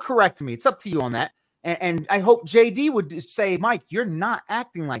or correct me. It's up to you on that. And I hope JD would say, Mike, you're not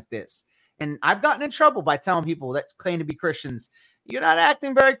acting like this. And I've gotten in trouble by telling people that claim to be Christians, you're not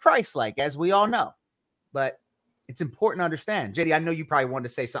acting very Christ-like, as we all know. But it's important to understand. JD, I know you probably wanted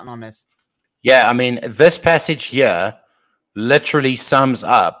to say something on this. Yeah, I mean, this passage here literally sums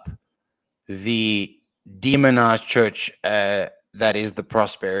up the demonized church that is the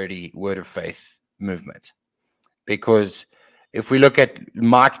prosperity word of faith movement. Because if we look at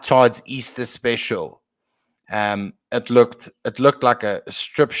Mike Todd's Easter special, it looked like a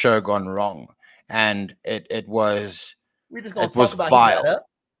strip show gone wrong, and it was vile.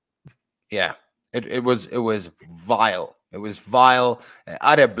 Yeah. It was vile. It was vile,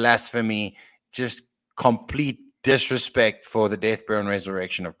 utter blasphemy, just complete disrespect for the death, burial, and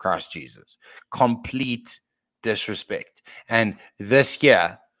resurrection of Christ Jesus. Complete disrespect. And this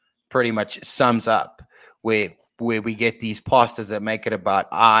here pretty much sums up where we get these pastors that make it about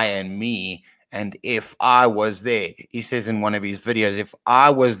I and me. And if I was there, he says in one of his videos, if I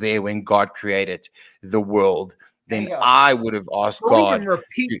was there when God created the world, then I would have asked God. Don't even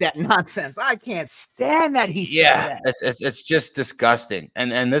repeat that nonsense. I can't stand that he said that. It's just disgusting.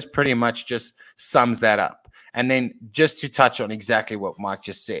 And this pretty much just sums that up. And then just to touch on exactly what Mike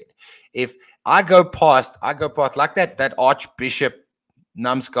just said, if I go past like that Archbishop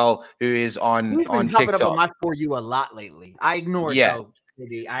Numbskull who is on TikTok. Up on my For You a lot lately. I ignore it though.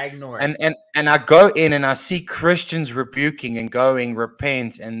 I ignore it. And I go in and I see Christians rebuking and going,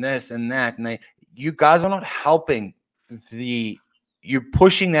 repent and this and that, and you guys are not helping you're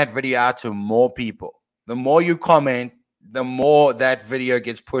pushing that video out to more people. The more you comment, the more that video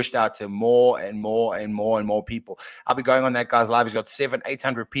gets pushed out to more and more and more and more people. I'll be going on that guy's live. He's got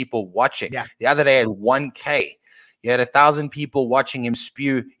 700-800 people watching. Yeah. The other day at 1K, you had 1,000 people watching him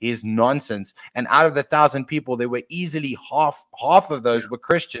spew his nonsense. And out of the 1,000 people, there were easily half of those were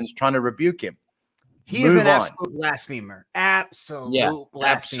Christians trying to rebuke him. He is an absolute blasphemer. Absolute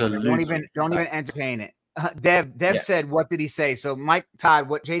blasphemer. Absolutely. Don't even entertain it. Dev said, what did he say? So Mike Todd,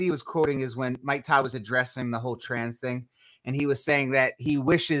 what JD was quoting is when Mike Todd was addressing the whole trans thing. And he was saying that he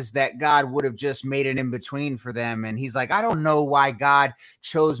wishes that God would have just made an in-between for them. And he's like, I don't know why God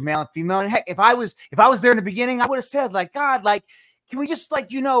chose male and female. And heck, if I was there in the beginning, I would have said, like, God, like, can we just like,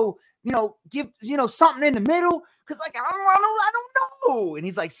 give, something in the middle? Cause like, I don't know. And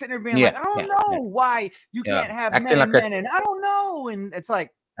he's like sitting there being like, I don't know why you can't have men and men. And I don't know. And it's like,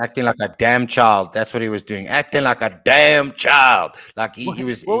 acting like a damn child. That's what he was doing. Acting like a damn child. Like he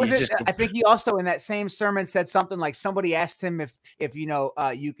was. I think he also in that same sermon said something like somebody asked him if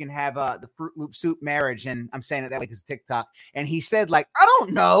you can have the Fruit Loop Soup marriage, and I'm saying it that way because TikTok, and he said like, I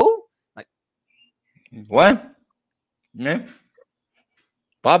don't know. Like what? Yeah.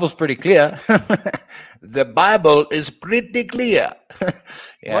 Bible's pretty clear. The Bible is pretty clear.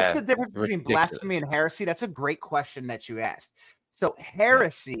 What's the difference between blasphemy and heresy? That's a great question that you asked. So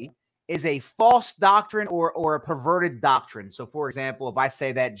heresy is a false doctrine or a perverted doctrine. So, for example, if I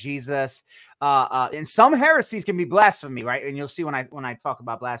say that Jesus, and some heresies can be blasphemy, right? And you'll see when I talk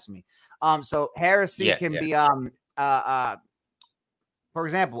about blasphemy. So heresy can be, for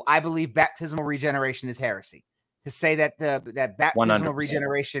example, I believe baptismal regeneration is heresy. To say that that baptismal 100%.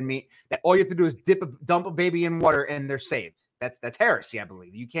 Regeneration means that all you have to do is dump a baby in water and they're saved. That's heresy, I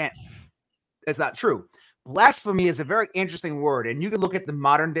believe. You can't. That's not true. Blasphemy is a very interesting word, and you can look at the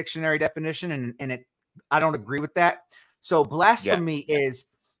modern dictionary definition, and I don't agree with that. So blasphemy is,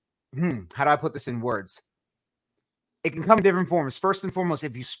 how do I put this in words? It can come in different forms. First and foremost,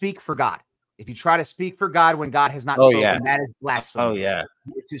 if you speak for God, if you try to speak for God when God has not spoken, that is blasphemy. Oh yeah.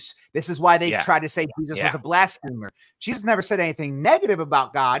 This is why they tried to say Jesus was a blasphemer. Jesus never said anything negative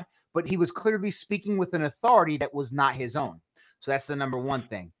about God, but he was clearly speaking with an authority that was not his own. So that's the number one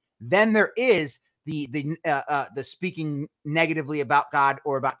thing. Then there is the speaking negatively about God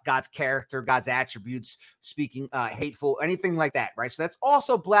or about God's character, God's attributes, speaking hateful, anything like that, right? So that's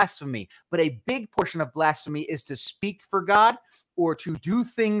also blasphemy. But a big portion of blasphemy is to speak for God or to do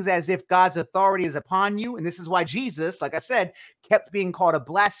things as if God's authority is upon you. And this is why Jesus, like I said, kept being called a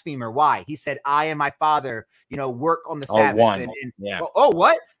blasphemer. Why? He said, I and my Father, work on the Sabbath. One. And Yeah.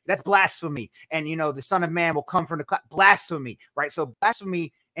 what? That's blasphemy. And, the Son of Man will come from the cloud. Blasphemy, right? So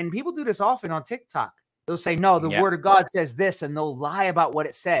blasphemy, and people do this often on TikTok. They'll say, no, the word of God says this, and they'll lie about what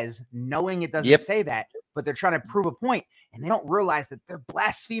it says, knowing it doesn't say that, but they're trying to prove a point, and they don't realize that they're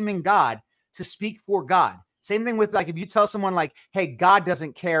blaspheming God to speak for God. Same thing with, like, if you tell someone, like, hey, God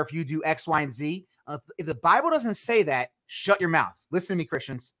doesn't care if you do X, Y, and Z. If the Bible doesn't say that, shut your mouth. Listen to me,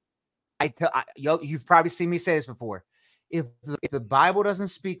 Christians. You've probably seen me say this before. If the Bible doesn't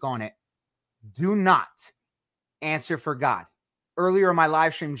speak on it, do not answer for God. Earlier in my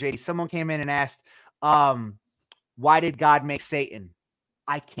live stream, JD, someone came in and asked, why did God make Satan?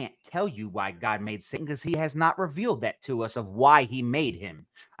 I can't tell you why God made Satan because he has not revealed that to us of why he made him.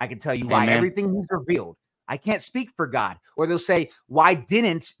 I can tell you why everything he's revealed. I can't speak for God. Or they'll say, why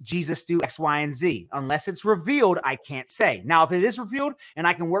didn't Jesus do X, Y, and Z? Unless it's revealed, I can't say. Now, if it is revealed and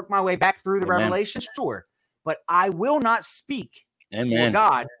I can work my way back through the revelation, sure. But I will not speak for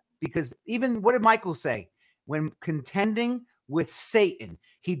God, because even what did Michael say? When contending with Satan,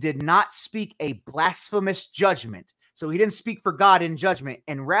 he did not speak a blasphemous judgment. So he didn't speak for God in judgment,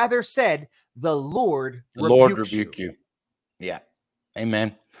 and rather said, the Lord rebuke you. Yeah.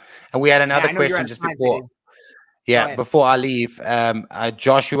 Amen. And we had another question just before. Yeah, before I leave,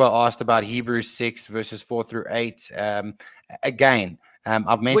 Joshua asked about Hebrews 6, verses 4 through 8. Again,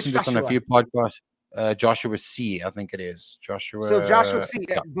 I've mentioned this on a few podcasts. Joshua C, I think it is. So Joshua C,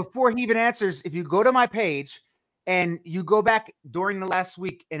 before he even answers, if you go to my page and you go back during the last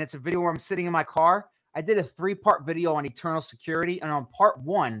week, and it's a video where I'm sitting in my car, I did a 3-part video on eternal security. And on part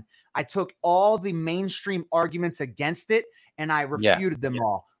 1, I took all the mainstream arguments against it, and I refuted them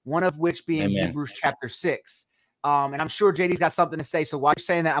all. One of which being Hebrews chapter 6. And I'm sure JD's got something to say. So while you're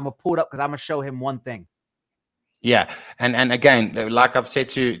saying that, I'm going to pull it up because I'm going to show him one thing. Yeah. And again, like I've said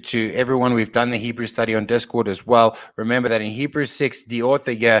to everyone, we've done the Hebrew study on Discord as well. Remember that in Hebrews 6, the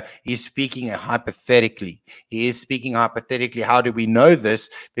author here is speaking hypothetically. He is speaking hypothetically. How do we know this?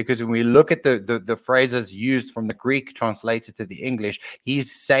 Because when we look at the phrases used from the Greek translated to the English,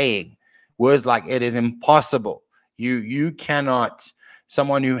 he's saying words like, it is impossible. You cannot,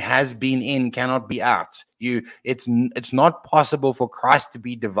 someone who has been in cannot be out. It's not possible for Christ to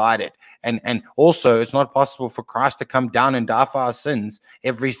be divided. And also it's not possible for Christ to come down and die for our sins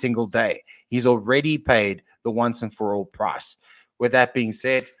every single day. He's already paid the once and for all price. With that being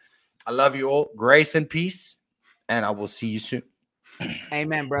said, I love you all. Grace and peace, and I will see you soon.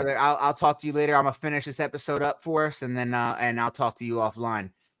 Amen, brother. I'll talk to you later. I'm gonna finish this episode up for us, and then and I'll talk to you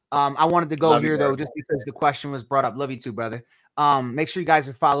offline. I wanted to go here though, just because the question was brought up. Love you too, brother. Make sure you guys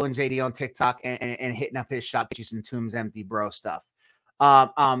are following JD on TikTok and hitting up his shop, get you some Tombs Empty Bro stuff.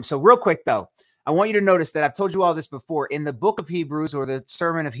 So real quick though, I want you to notice that I've told you all this before. In the book of Hebrews, or the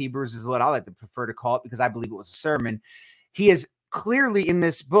sermon of Hebrews is what I like to prefer to call it, because I believe it was a sermon. He is clearly in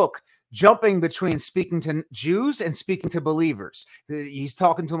this book jumping between speaking to Jews and speaking to believers. He's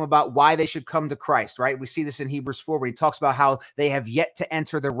talking to them about why they should come to Christ, right? We see this in Hebrews 4, where he talks about how they have yet to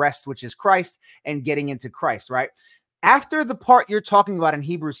enter the rest, which is Christ, and getting into Christ, right? After the part you're talking about in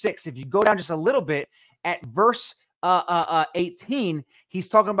Hebrews 6, if you go down just a little bit at verse 18, he's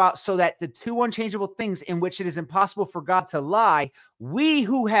talking about, so that the two unchangeable things in which it is impossible for God to lie, we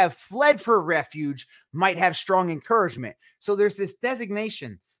who have fled for refuge might have strong encouragement. So there's this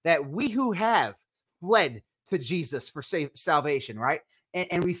designation that we who have fled to Jesus for salvation, right?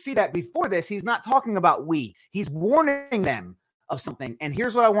 And we see that before this, he's not talking about we. He's warning them of something. And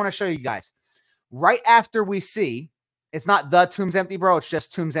here's what I want to show you guys. Right after we see, it's not the Tombs Empty Bro, it's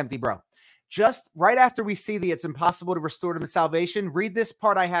just Tombs Empty Bro. Just right after we see that it's impossible to restore them to salvation, read this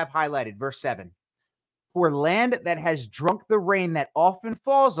part I have highlighted, verse 7. For land that has drunk the rain that often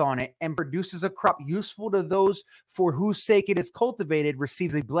falls on it and produces a crop useful to those for whose sake it is cultivated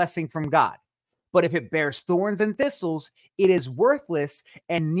receives a blessing from God. But if it bears thorns and thistles, it is worthless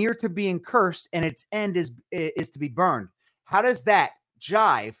and near to being cursed, and its end is to be burned. How does that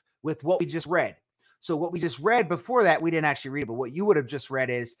jive with what we just read? So what we just read before that, we didn't actually read it, but what you would have just read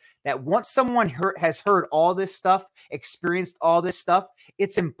is that once someone has heard all this stuff, experienced all this stuff,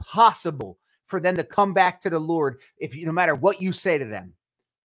 it's impossible for them to come back to the Lord no matter what you say to them.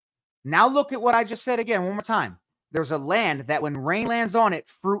 Now look at what I just said again, one more time. There's a land that when rain lands on it,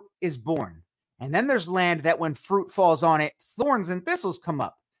 fruit is born. And then there's land that when fruit falls on it, thorns and thistles come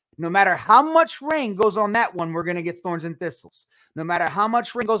up. No matter how much rain goes on that one, we're going to get thorns and thistles. No matter how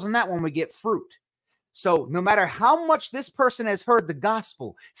much rain goes on that one, we get fruit. So no matter how much this person has heard the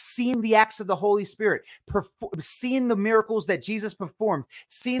gospel, seen the acts of the Holy Spirit, seen the miracles that Jesus performed,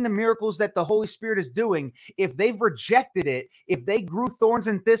 seen the miracles that the Holy Spirit is doing, if they've rejected it, if they grew thorns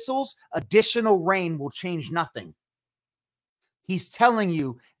and thistles, additional rain will change nothing. He's telling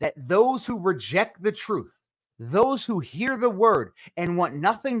you that those who reject the truth, those who hear the word and want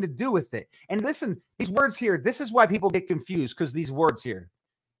nothing to do with it. And listen, these words here, this is why people get confused, because these words here,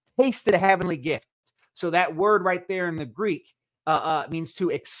 tasted a heavenly gift. So that word right there in the Greek means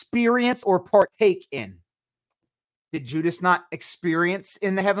to experience or partake in. Did Judas not experience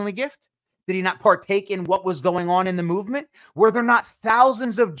in the heavenly gift? Did he not partake in what was going on in the movement? Were there not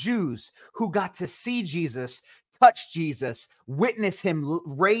thousands of Jews who got to see Jesus, touch Jesus, witness him,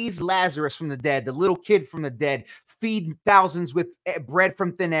 raise Lazarus from the dead, the little kid from the dead, feed thousands with bread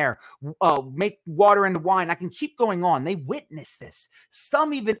from thin air, make water into wine? I can keep going on. They witnessed this.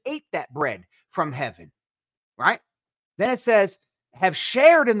 Some even ate that bread from heaven, right? Then it says, have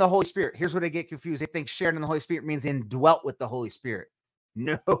shared in the Holy Spirit. Here's where they get confused. They think shared in the Holy Spirit means indwelt with the Holy Spirit.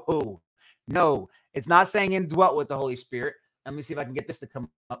 No, it's not saying indwelt with the Holy Spirit. Let me see if I can get this to come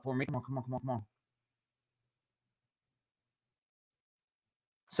up for me. Come on.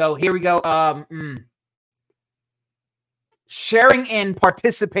 So here we go. Sharing in,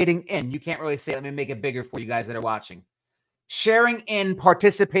 participating in. You can't really say it. Let me make it bigger for you guys that are watching. Sharing in,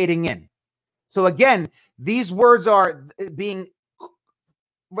 participating in. So again, these words are being,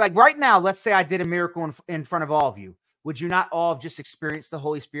 like right now, let's say I did a miracle in front of all of you. Would you not all have just experienced the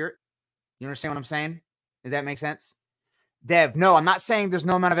Holy Spirit? You understand what I'm saying? Does that make sense? Dev, no, I'm not saying there's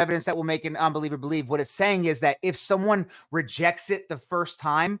no amount of evidence that will make an unbeliever believe. What it's saying is that if someone rejects it the first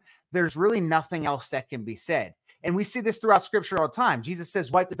time, there's really nothing else that can be said. And we see this throughout scripture all the time. Jesus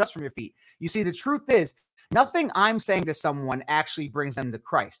says, wipe the dust from your feet. You see, the truth is, nothing I'm saying to someone actually brings them to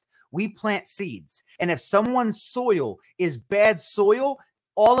Christ. We plant seeds. And if someone's soil is bad soil,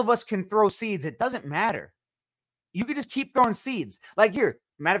 all of us can throw seeds. It doesn't matter. You could just keep throwing seeds. Like here,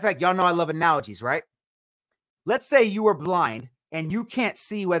 matter of fact, y'all know I love analogies, right? Let's say you are blind and you can't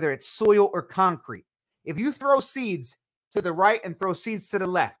see whether it's soil or concrete. If you throw seeds to the right and throw seeds to the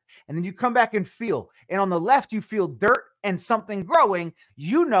left, and then you come back and feel, and on the left you feel dirt and something growing,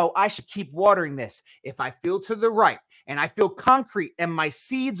 you know I should keep watering this. If I feel to the right and I feel concrete and my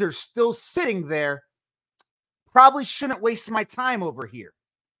seeds are still sitting there, probably shouldn't waste my time over here.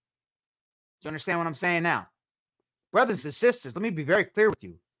 Do you understand what I'm saying now? Brothers and sisters, let me be very clear with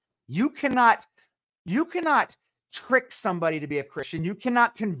you. You cannot trick somebody to be a Christian. You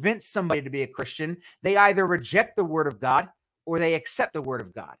cannot convince somebody to be a Christian. They either reject the word of God or they accept the word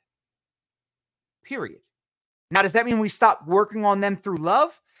of God. Period. Now, does that mean we stop working on them through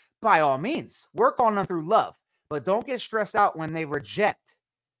love? By all means, work on them through love, but don't get stressed out when they reject.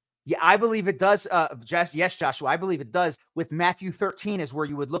 Yeah, I believe it does. Yes, Joshua, I believe it does. With Matthew 13 is where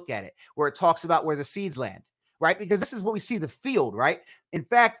you would look at it, where it talks about where the seeds land, right? Because this is what we see, the field, right? In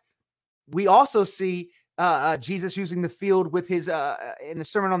fact, we also see Jesus using the field with his in the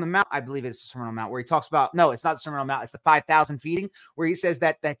Sermon on the Mount. I believe it's the Sermon on the Mount where he talks about, no, it's not the Sermon on the Mount. It's the 5,000 feeding, where he says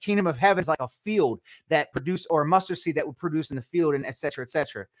that the kingdom of heaven is like a field that produce, or a mustard seed that would produce in the field, and et cetera, et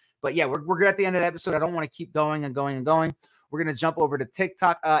cetera. But yeah, we're at the end of the episode. I don't want to keep going and going and going. We're going to jump over to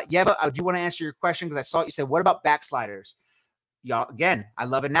TikTok. Yeva, I do want to answer your question because I saw you said, what about backsliders? Y'all, again, I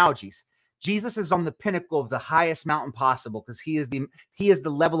love analogies. Jesus is on the pinnacle of the highest mountain possible because he is the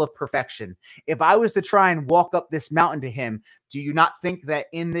level of perfection. If I was to try and walk up this mountain to him, do you not think that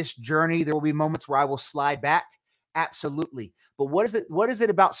in this journey there will be moments where I will slide back? Absolutely. But what is it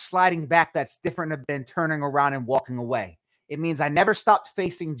about sliding back that's different than turning around and walking away? It means I never stopped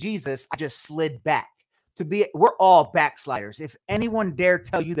facing Jesus. I just slid back. We're all backsliders. If anyone dare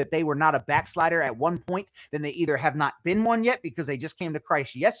tell you that they were not a backslider at one point, then they either have not been one yet because they just came to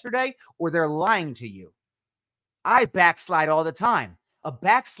Christ yesterday, or they're lying to you. I backslide all the time. A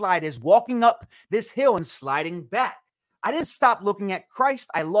backslide is walking up this hill and sliding back. I didn't stop looking at Christ.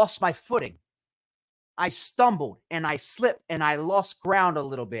 I lost my footing. I stumbled and I slipped and I lost ground a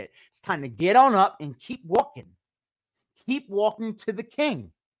little bit. It's time to get on up and keep walking. Keep walking to the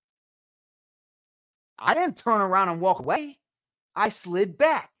King. I didn't turn around and walk away. I slid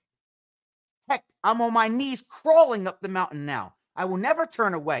back. Heck, I'm on my knees crawling up the mountain now. I will never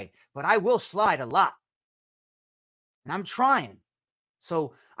turn away, but I will slide a lot. And I'm trying.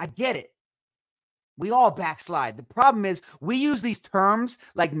 So I get it. We all backslide. The problem is we use these terms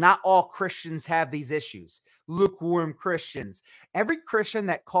like not all Christians have these issues. Lukewarm Christians. Every Christian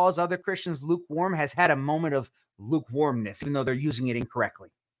that calls other Christians lukewarm has had a moment of lukewarmness, even though they're using it incorrectly.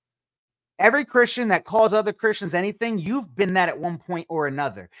 Every Christian that calls other Christians anything, you've been that at one point or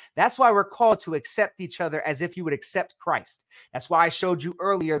another. That's why we're called to accept each other as if you would accept Christ. That's why I showed you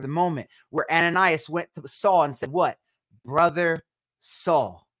earlier the moment where Ananias went to Saul and said, what? Brother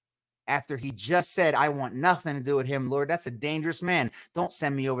Saul. After he just said, I want nothing to do with him, Lord. That's a dangerous man. Don't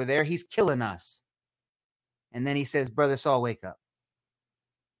send me over there. He's killing us. And then he says, Brother Saul, wake up.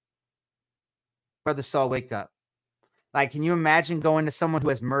 Brother Saul, wake up. Like, can you imagine going to someone who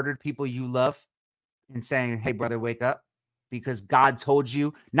has murdered people you love and saying, hey, brother, wake up? Because God told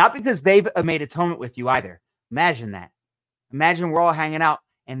you, not because they've made atonement with you either. Imagine that. Imagine we're all hanging out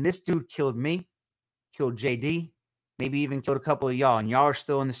and this dude killed me, killed JD, maybe even killed a couple of y'all, and y'all are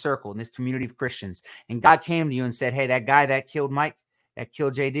still in the circle, in this community of Christians. And God came to you and said, hey, that guy that killed Mike, that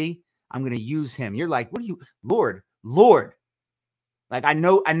killed JD, I'm going to use him. You're like, what are you, Lord? Like, I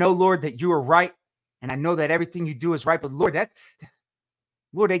know, Lord, that you are right. And I know that everything you do is right, but Lord,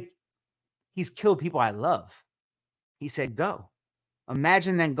 he's killed people I love. He said, go.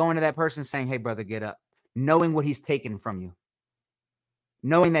 Imagine then going to that person saying, hey, brother, get up. Knowing what he's taken from you.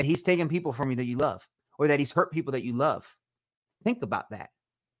 Knowing that he's taken people from you that you love, or that he's hurt people that you love. Think about that.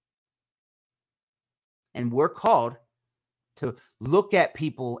 And we're called to look at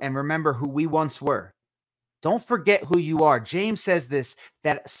people and remember who we once were. Don't forget who you are. James says this,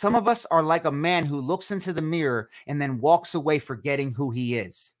 that some of us are like a man who looks into the mirror and then walks away forgetting who he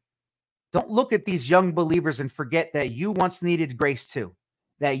is. Don't look at these young believers and forget that you once needed grace too,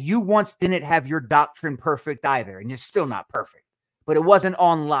 that you once didn't have your doctrine perfect either, and you're still not perfect, but it wasn't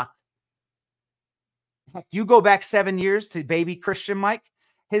on lock. You go back 7 years to baby Christian Mike,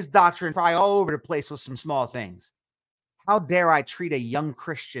 his doctrine probably all over the place with some small things. How dare I treat a young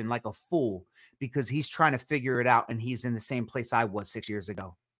Christian like a fool because he's trying to figure it out and he's in the same place I was 6 years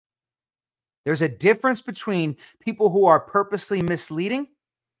ago? There's a difference between people who are purposely misleading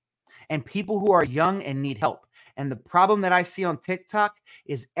and people who are young and need help. And the problem that I see on TikTok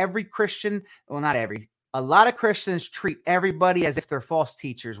is every Christian, well, not every, a lot of Christians treat everybody as if they're false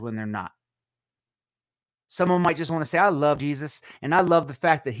teachers when they're not. Someone might just want to say, I love Jesus, and I love the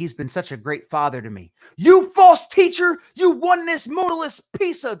fact that he's been such a great father to me. You false teacher, you oneness, modalist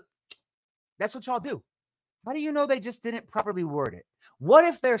piece of... That's what y'all do. How do you know they just didn't properly word it? What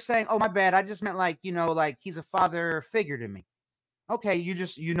if they're saying, oh, my bad, I just meant like he's a father figure to me. Okay,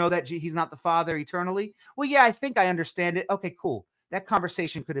 you know that he's not the father eternally? Well, yeah, I think I understand it. Okay, cool. That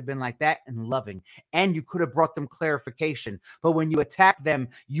conversation could have been like that and loving, and you could have brought them clarification. But when you attack them,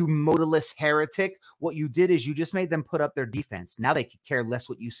 you modalist heretic, what you did is you just made them put up their defense. Now they could care less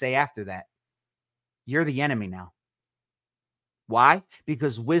what you say after that. You're the enemy now. Why?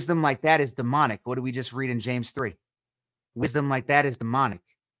 Because wisdom like that is demonic. What do we just read in James 3? Wisdom like that is demonic.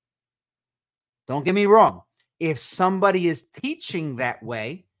 Don't get me wrong. If somebody is teaching that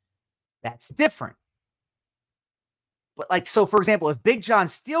way, that's different. But so for example, if Big John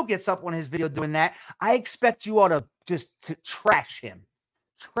Steele gets up on his video doing that, I expect you all to trash him.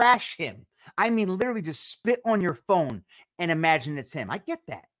 Trash him. I mean, literally just spit on your phone and imagine it's him. I get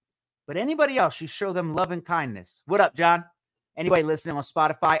that. But anybody else, you show them love and kindness. What up, John? Anybody listening on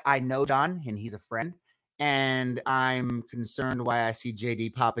Spotify, I know John, and he's a friend. And I'm concerned why I see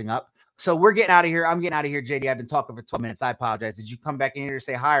JD popping up. So we're getting out of here. I'm getting out of here, JD. I've been talking for 12 minutes. I apologize. Did you come back in here to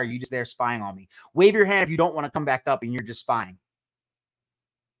say hi, or are you just there spying on me? Wave your hand if you don't want to come back up and you're just spying.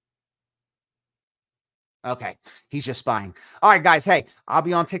 Okay, he's just spying. All right, guys. Hey, I'll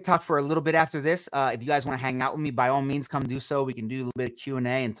be on TikTok for a little bit after this. If you guys want to hang out with me, by all means, come do so. We can do a little bit of Q&A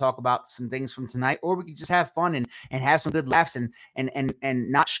and talk about some things from tonight, or we can just have fun and have some good laughs and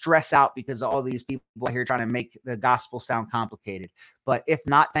not stress out because of all these people here trying to make the gospel sound complicated. But if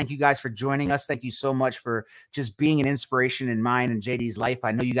not, thank you guys for joining us. Thank you so much for just being an inspiration in mine and JD's life.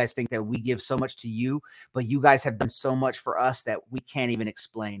 I know you guys think that we give so much to you, but you guys have done so much for us that we can't even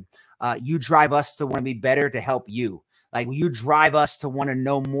explain. You drive us to want to be better, to help you. Like, you drive us to want to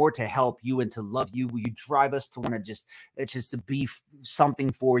know more, to help you and to love you. You drive us to want to just to be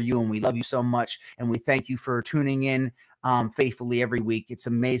something for you. And we love you so much. And we thank you for tuning in faithfully every week. It's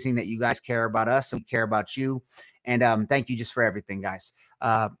amazing that you guys care about us and we care about you. And thank you just for everything, guys.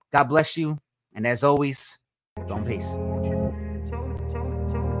 God bless you. And as always, go in peace.